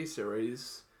 the TV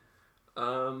series.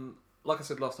 Like I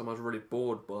said last time, I was really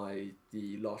bored by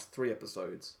the last 3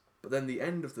 episodes. But then the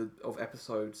end of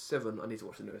episode 7, I need to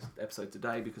watch the newest episode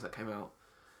today because that came out.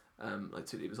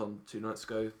 It was on 2 nights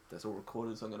ago. That's all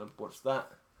recorded, so I'm going to watch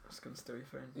that. I'm just going to steal your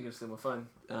phone. You're going to steal my phone.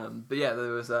 But yeah,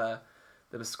 there was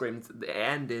Scream. It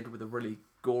ended with a really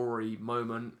gory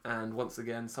moment, and once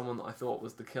again, someone that I thought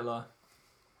was the killer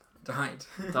died,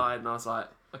 and I was like,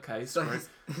 okay, Scream.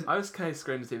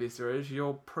 Scream the TV series.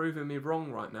 You're proving me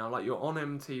wrong right now. Like, you're on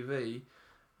MTV,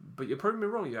 but you're proving me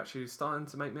wrong. You're actually starting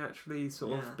to make me actually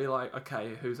sort of be like,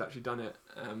 okay, who's actually done it?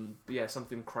 But yeah,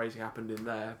 something crazy happened in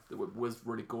there that was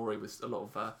really gory, with a lot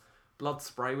of blood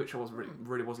spray, which I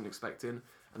really wasn't expecting.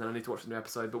 And then I need to watch the new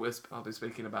episode, but I'll be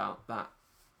speaking about that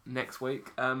next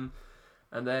week. And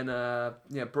then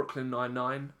Brooklyn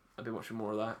Nine-Nine. I've been watching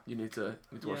more of that. You need to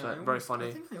watch that. Very funny.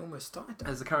 I think I almost started that.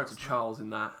 There's the character Charles in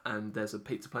that, and there's a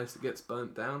pizza place that gets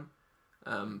burnt down.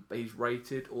 But he's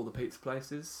rated all the pizza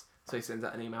places, so he sends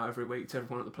out an email every week to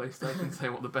everyone at the police station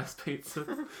saying what the best pizza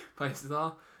places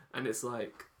are. And it's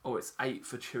like, it's 8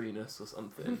 for chewiness or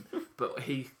something. But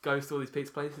he goes to all these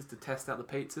pizza places to test out the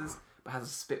pizzas, but has a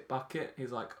spit bucket.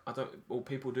 He's like, all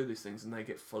people do these things and they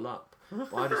get full up.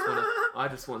 But I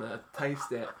just want to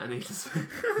taste it. And he's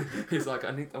like,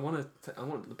 I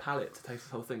want the palate to taste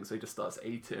this whole thing. So he just starts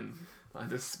eating like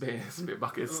this spit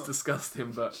bucket. It's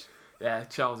disgusting, but yeah,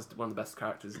 Charles is one of the best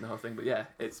characters in the whole thing. But yeah,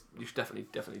 you should definitely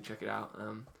check it out.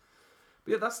 But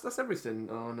yeah, that's everything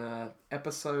on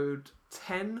episode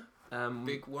 10.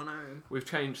 Big 10. We've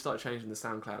started changing the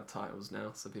SoundCloud titles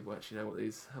now, so people actually know what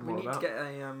these are more about. We need to get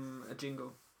a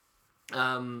jingle.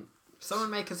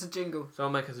 Someone make us a jingle.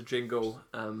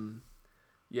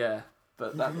 Yeah,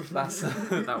 but that's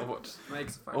that what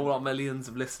makes all our millions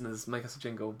of listeners make us a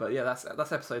jingle. But yeah,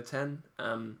 that's episode 10.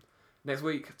 Next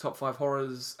week, top 5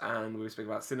 horrors, and we'll speak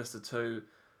about Sinister 2.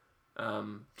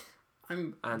 I'm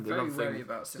very worried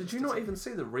about Sinister 2. Did you not even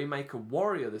see the remake of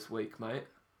Warrior this week, mate?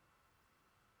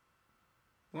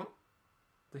 What?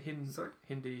 The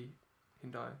Hindi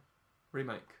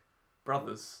remake.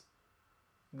 Brothers.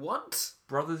 What?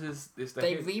 Brothers is the...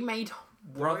 They remade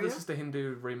Warrior? Brothers is the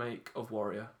Hindu remake of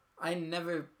Warrior. I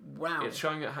never... Wow. It's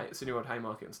showing at Cineworld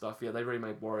Haymarket and stuff. Yeah, they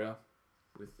remade Warrior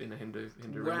in a Hindu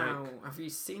remake. Wow. Have you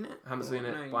seen it? I haven't seen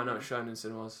it, but I know it's shown in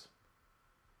cinemas.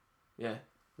 Yeah,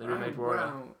 they remade Warrior.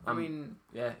 Wow. I mean...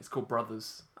 Yeah, it's called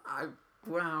Brothers. I'm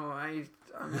very...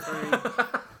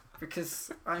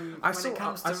 Because I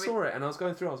saw it and I was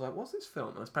going through. I was like, "What's this film?"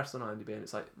 And I was pressed on IMDb and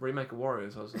it's like remake of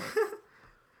Warriors. I was like,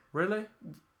 "Really?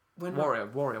 Warrior?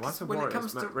 Why is it Warrior?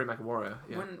 Remake of Warrior?"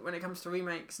 Yeah. When it comes to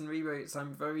remakes and reboots,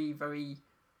 I'm very, very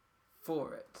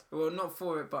for it. Well, not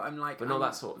for it, but I'm like, but not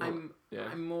that sort. I'm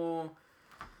more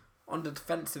on the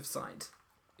defensive side.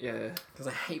 Yeah. Because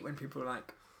I hate when people are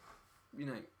like,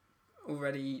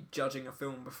 already judging a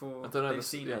film before they've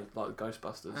seen it. Like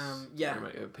Ghostbusters.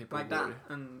 People like that,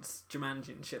 and Jumanji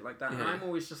and shit like that. Yeah. And I'm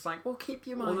always just like, well, keep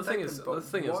your mind open. The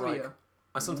thing is, like,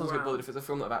 I sometimes get bothered if it's a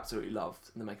film that I've absolutely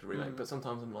loved and they make a remake. But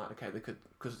sometimes I'm like, okay, they could,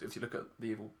 because if you look at the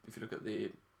Evil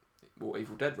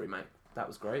Dead remake, that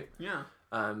was great. Yeah.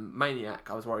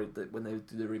 Maniac, I was worried that when they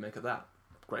did the remake of that,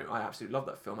 great. I absolutely love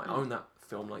that film. I own that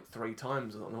film like 3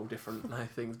 times on all different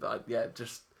things. But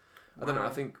I don't know. I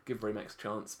think give remakes a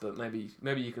chance, but maybe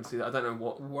you can see that. I don't know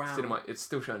what cinema. It's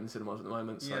still showing in cinemas at the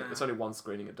moment, so it's only 1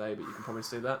 screening a day, but you can probably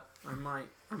see that. I might.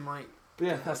 But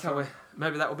yeah, that's how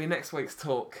maybe that will be next week's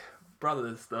talk.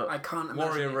 Brothers, the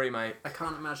Warrior remake. I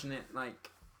can't imagine it like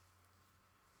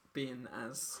being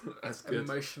as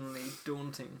emotionally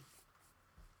daunting.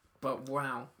 But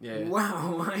wow,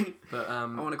 wow! I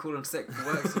want to call in sick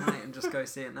for work tonight and just go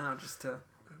see it now, just to.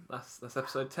 That's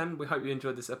episode 10. We hope you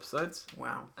enjoyed this episode.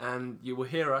 Wow. And you will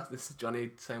hear us. This is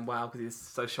Johnny saying wow because he's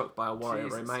so shocked by a Warrior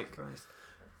remake. Christ.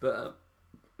 But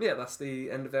that's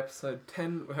the end of episode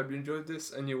 10. We hope you enjoyed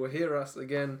this, and you will hear us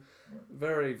again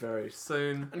very, very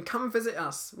soon. And come visit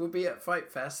us. We'll be at Fright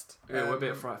Fest. Yeah, we'll be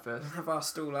at Fright Fest. We'll have our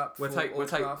stall up. We'll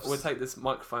take this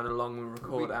microphone along and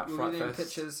record at Fright Fest.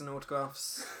 Pictures and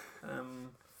autographs.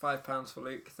 £5 for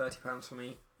Luke, £30 for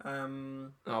me.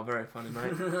 Oh, very funny,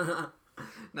 mate.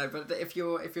 No, but if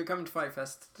you're coming to Fright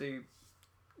Fest, do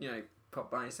pop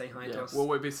by, say hi to us. Well,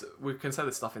 we can say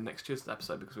this stuff in next Tuesday's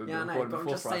episode because we've been recording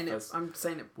before Fright Fest. I'm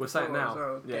saying it. We'll say it now. As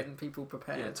well, getting people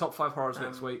prepared. Yeah, top 5 horrors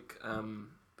next week.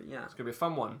 But yeah, it's gonna be a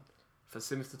fun one for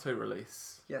Sinister 2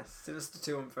 release. Yes, Sinister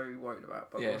 2 I'm very worried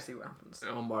about, but we'll see what happens.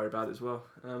 I'm worried about it as well.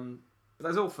 But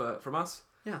that's all from us.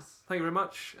 Yes. Thank you very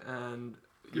much, and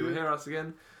you'll hear us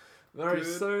again very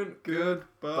soon.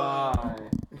 Goodbye.